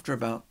after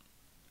about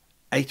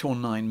 8 or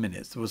 9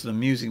 minutes, there was an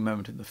amusing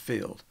moment in the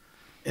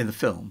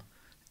film,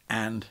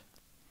 and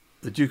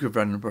the Duke of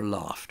Edinburgh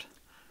laughed,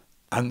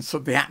 and so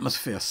the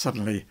atmosphere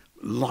suddenly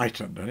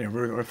lightened,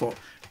 and I thought,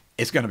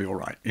 it's going to be all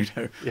right. You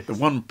know, yes. The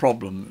one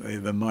problem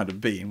there might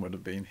have been would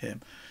have been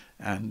him,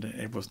 and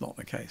it was not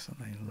the case, and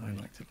I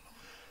liked it a lot.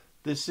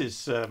 This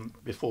is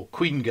before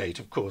Queengate,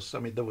 of course. I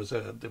mean, there was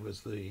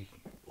the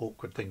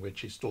awkward thing when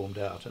she stormed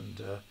out,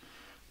 and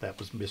that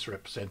was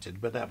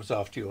misrepresented. But that was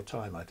after your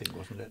time, I think,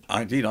 wasn't it?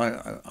 Indeed,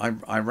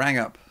 I rang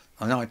up,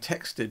 and I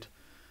texted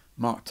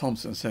Mark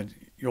Thompson and said,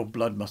 "Your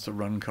blood must have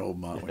run cold,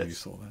 Mark, yes. when you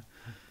saw that."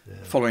 Yeah.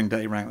 The following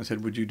day, rang up and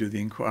said, "Would you do the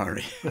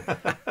inquiry?"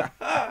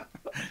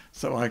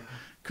 So I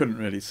couldn't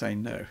really say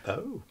no.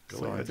 Oh,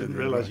 so I didn't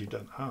realise you'd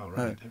done. Oh,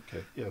 right, no.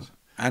 Okay, yes.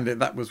 And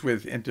that was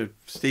with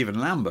Stephen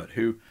Lambert,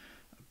 who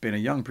had been a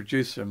young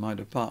producer in my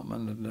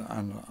department,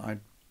 and I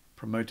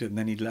promoted, and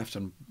then he left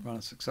and ran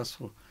a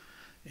successful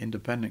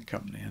independent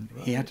company, and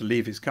he had to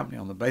leave his company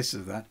on the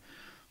basis of that.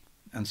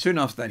 And soon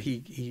after that,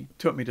 he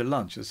took me to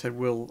lunch and said,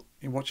 "Well,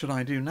 what should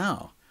I do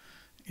now?"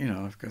 You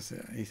know, because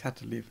he's had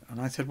to leave. And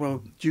I said,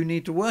 "Well, do you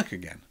need to work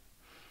again?"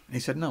 And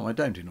he said, "No, I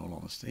don't, in all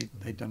honesty.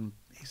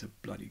 He's a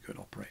bloody good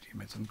operator. He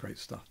made some great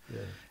stuff."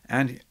 Yeah.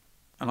 And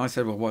I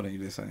said, "Well, why don't you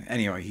do something?"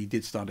 Anyway, he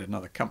did start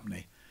another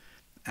company,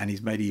 and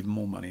he's made even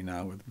more money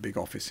now with a big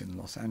office in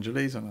Los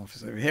Angeles and an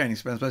office over here, and he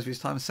spends most of his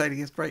time sailing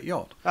his great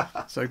yacht.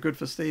 So good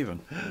for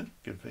Stephen.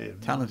 Good for him.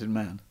 Talented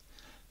man.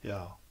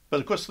 Yeah. But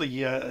of course,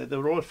 the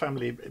royal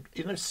family,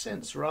 in a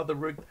sense, rather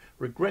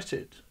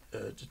regretted,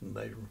 didn't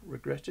they?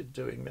 Regretted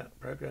doing that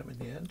programme in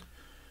the end?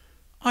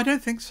 I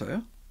don't think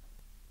so.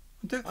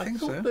 I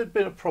thought there'd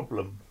been a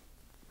problem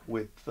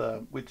with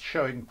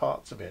showing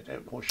parts of it,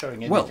 or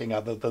showing anything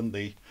other than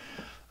the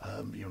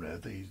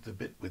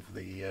bit with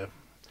the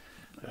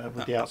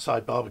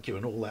outside barbecue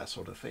and all that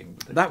sort of thing.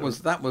 That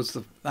was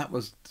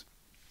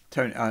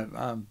Tony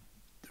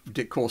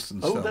Dick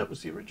Corsten's film. Oh, that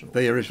was the original.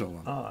 The original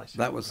one. Ah, I see.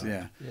 That was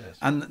Yes.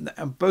 And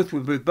both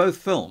with both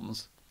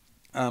films,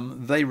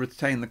 they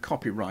retained the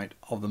copyright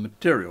of the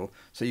material,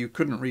 so you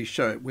couldn't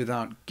re-show it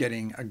without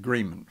getting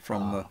agreement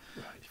from the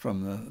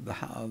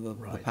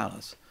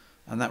palace,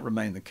 and that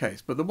remained the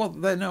case. But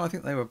I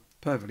think they were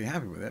perfectly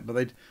happy with it,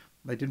 but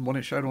they didn't want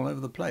it showed all over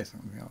the place.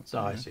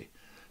 I see.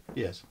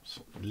 Yes,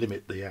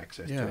 limit the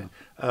access to it.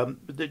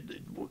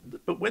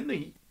 But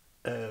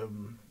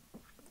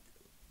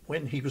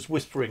when he was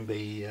whispering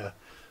the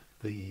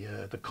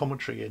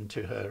commentary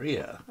into her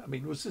ear, I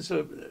mean, was this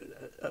a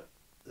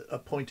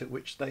point at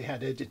which they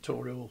had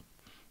editorial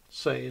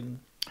say in?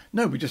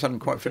 No, we just hadn't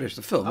quite finished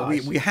the film.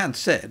 We had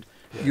said,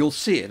 you'll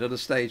see it at a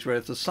stage where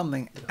if there's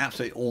something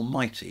absolutely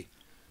almighty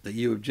that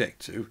you object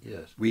to,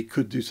 we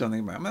could do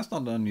something about it. That's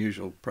not an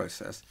unusual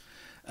process.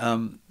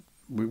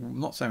 We're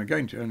not saying we're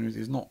going to, and it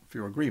is not for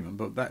your agreement,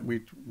 but that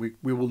we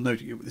will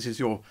note you. This is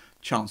your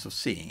chance of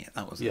seeing it.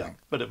 That was the thing.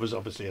 But it was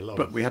obviously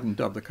But we hadn't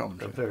dubbed the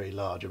commentary. A very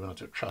large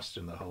amount of trust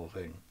in the whole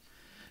thing.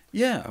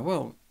 Yeah,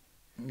 well,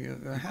 you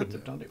couldn't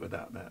have done it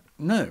without that.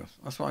 No,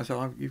 that's why I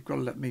said you've got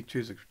to let me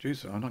choose a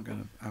producer. I'm not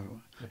going to have.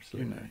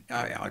 Absolutely.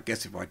 I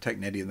guess if I'd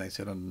taken Eddie and they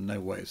said, "No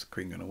way is the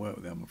Queen going to work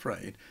with him," I'm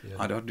afraid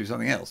I'd have to do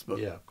something else.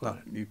 But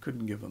you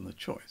couldn't give them the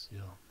choice.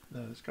 Yeah,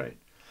 no, that's great.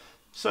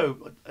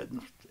 So,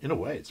 in a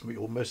way, it's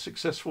your most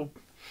successful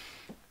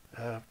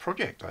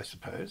project, I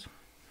suppose.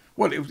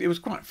 Well, it was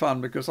quite fun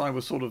because I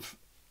was sort of,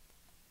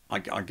 I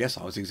guess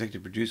I was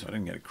executive producer. I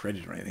didn't get a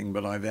credit or anything,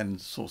 but I then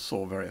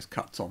saw various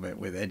cuts of it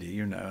with Eddie,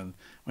 and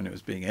when it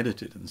was being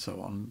edited and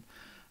so on,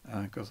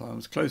 because I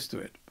was close to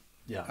it.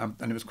 Yeah.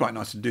 And it was quite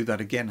nice to do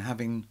that again,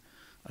 having,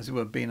 as it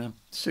were, been a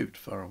suit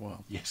for a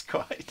while. Yes,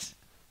 quite.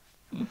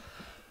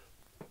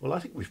 Well, I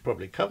think we've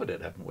probably covered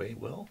it, haven't we?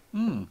 Well,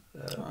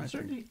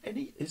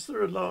 is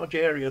there a large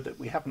area that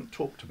we haven't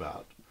talked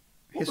about?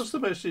 What was the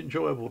most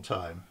enjoyable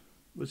time?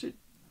 Was it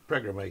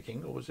programme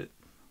making, or was it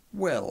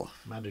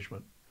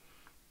management?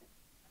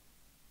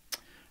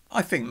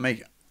 I think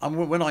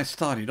when I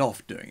started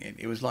off doing it,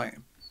 it was like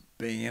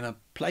being in a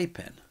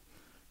playpen.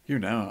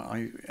 Ian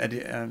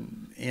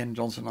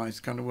Johnson and I used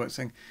to come to work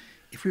saying,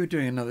 if we were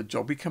doing another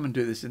job, we'd come and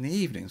do this in the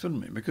evenings,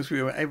 wouldn't we? Because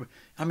we were able.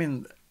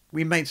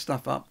 We made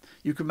stuff up.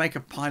 You could make a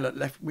pilot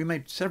we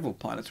made several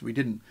pilots we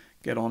didn't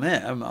get on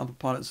air, and other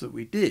pilots that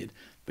we did.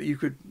 But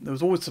there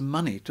was always some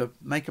money to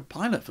make a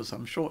pilot for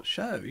some short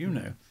show,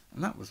 and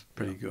that was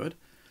pretty good.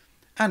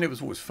 And it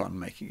was always fun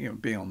making,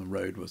 being on the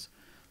road was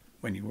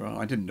I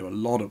didn't do a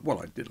lot of,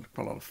 I did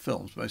quite a lot of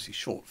films, mostly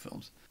short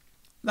films.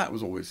 That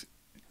was always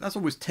That's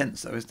always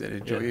tense, though, isn't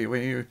it? Yeah.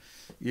 When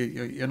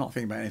you're not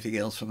thinking about anything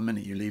else from the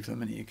minute you leave, the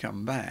minute you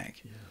come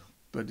back. Yeah.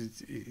 But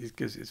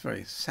it's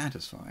very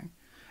satisfying,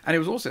 and it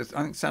was also,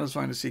 I think,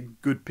 satisfying to see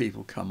good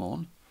people come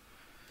on.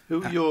 Who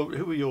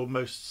were your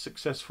most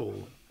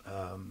successful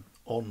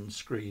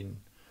on-screen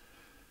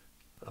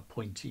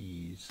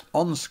appointees?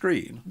 On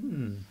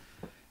screen.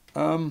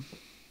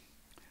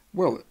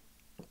 Well,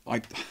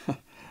 I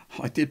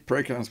I did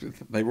programs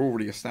with, they were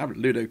already established.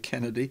 Ludo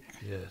Kennedy,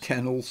 Yes.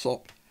 Ken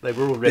Alsop. They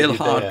were already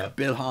there.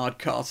 Bill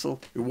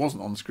Hardcastle, who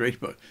wasn't on screen,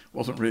 but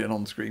wasn't really an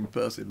on-screen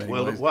person. In many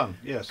Well, ways. it won,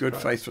 yes. Good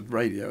right. face for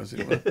radio, as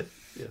it were.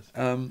 Yes.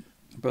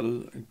 But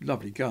a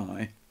lovely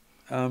guy.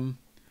 And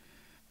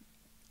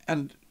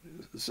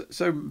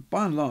so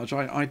by and large,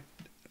 I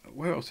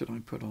where else did I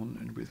put on?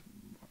 And with,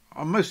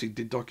 I mostly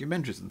did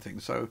documentaries and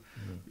things. So,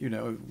 you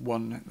know,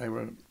 they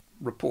were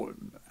report.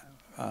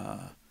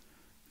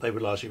 They were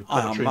largely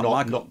commentary,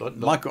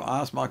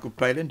 I asked Michael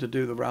Palin to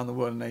do the Round the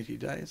World in 80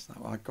 Days.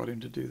 I got him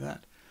to do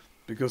that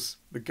because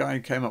the guy who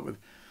came up with,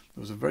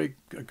 there was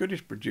a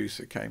goodish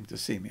producer came to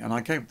see me, and I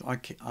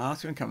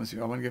asked him to come and see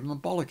me. I want to give him a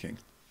bollocking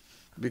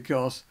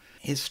because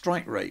his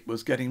strike rate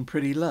was getting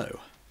pretty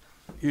low.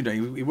 You know,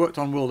 he worked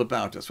on World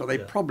About Us, so they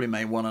probably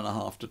made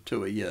 1.5 to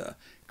 2 a year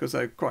because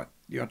they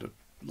you had a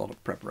lot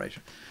of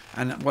preparation,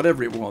 and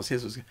whatever it was,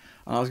 his was. And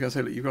I was going to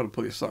say, look, you've got to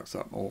pull your socks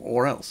up,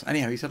 or else.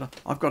 Anyhow, he said,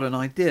 I've got an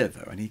idea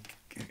though, and he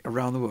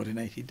Around the World in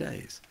 80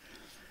 Days,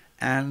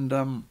 and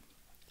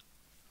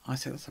I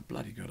said, that's a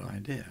bloody good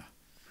idea.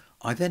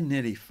 I then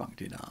nearly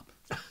fucked it up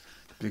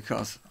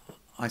because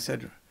I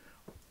said,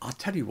 I'll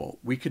tell you what,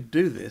 we could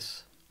do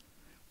this.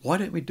 Why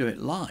don't we do it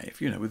live?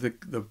 You know, with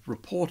the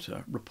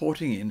reporter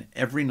reporting in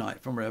every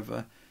night from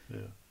wherever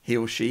he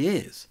or she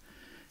is,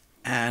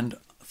 and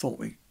I thought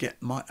we'd get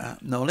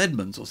Noel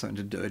Edmonds or something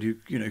to do it, who,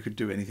 you know, could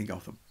do anything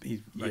off the.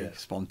 He's very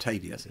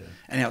spontaneous. Yeah.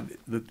 Anyhow,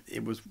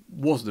 it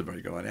wasn't a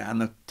very good idea, and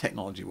the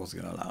technology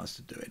wasn't going to allow us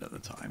to do it at the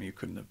time. You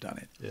couldn't have done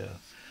it. Yeah.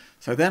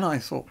 So then I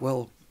thought,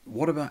 well,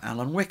 what about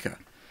Alan Wicker?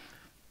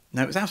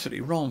 Now, it was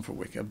absolutely wrong for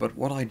Wicker, but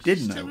what I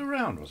did know... Still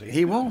around, was he?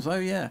 He was, oh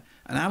yeah.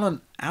 And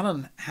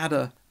Alan had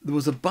there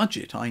was a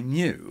budget, I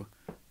knew,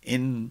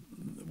 in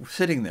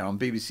sitting there on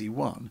BBC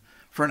One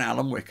for an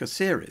Alan Wicker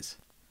series.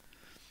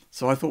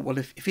 So I thought, well,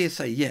 if he'd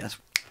say yes,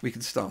 we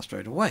could start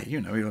straight away. You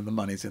know, the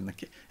money's in the...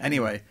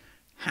 Anyway,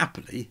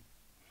 happily,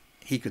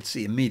 he could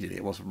see immediately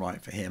it wasn't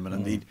right for him. And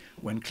indeed,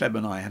 when Clem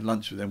and I had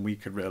lunch with him, we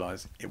could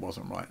realise it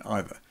wasn't right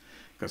either,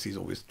 because he's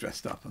always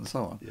dressed up and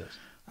so on. Yes.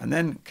 And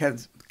then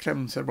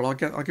Clem said, well,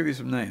 I'll give you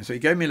some names. So he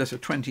gave me a list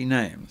of 20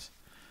 names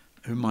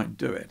who might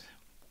do it.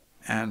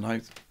 And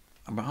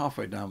I'm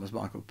halfway down was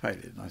Michael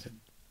Palin. And I said,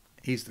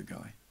 he's the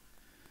guy.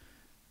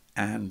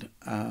 And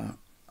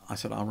I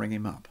said, I'll ring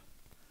him up.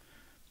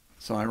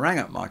 So I rang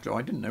up Michael, who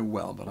I didn't know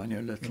well, but I knew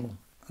a little,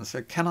 and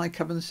said, can I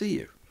come and see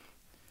you?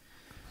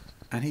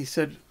 And he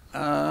said,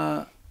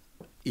 yeah,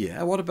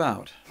 what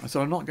about? I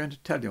said, I'm not going to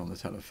tell you on the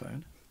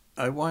telephone.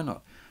 Oh, why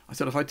not? I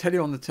said, if I tell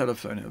you on the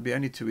telephone, it'll be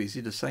only too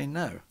easy to say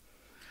no.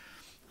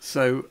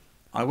 So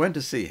I went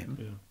to see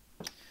him,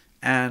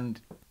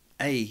 and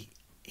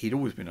he'd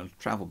always been a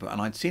travel person,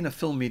 and I'd seen a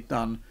film he'd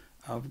done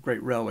of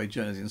great railway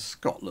journeys in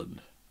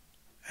Scotland.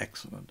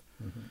 Excellent.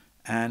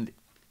 And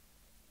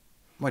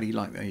well, he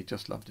liked that, he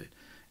just loved it.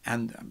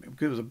 And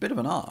it was a bit of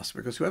an arse,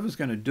 because whoever's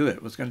going to do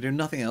it was going to do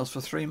nothing else for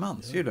 3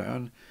 months, you know.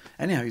 And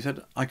anyhow, he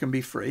said, I can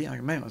be free, I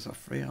can make myself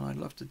free, and I'd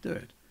love to do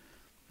it.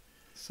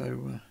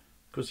 So...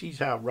 because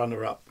he's our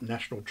runner-up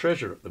national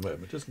treasure at the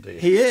moment, isn't he?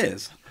 He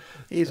is.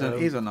 He's a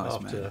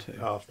nice man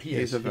too.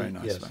 He's a very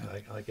nice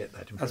man. I get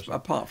that impression.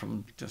 Apart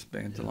from just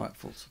being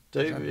delightful.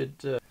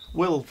 David,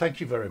 Will, thank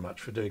you very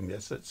much for doing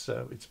this.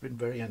 It's been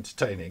very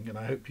entertaining, and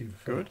I hope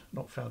you've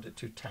not found it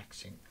too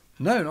taxing.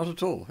 No, not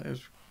at all. It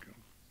was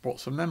brought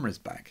some memories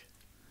back.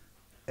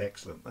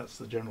 Excellent. That's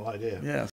the general idea. Yes.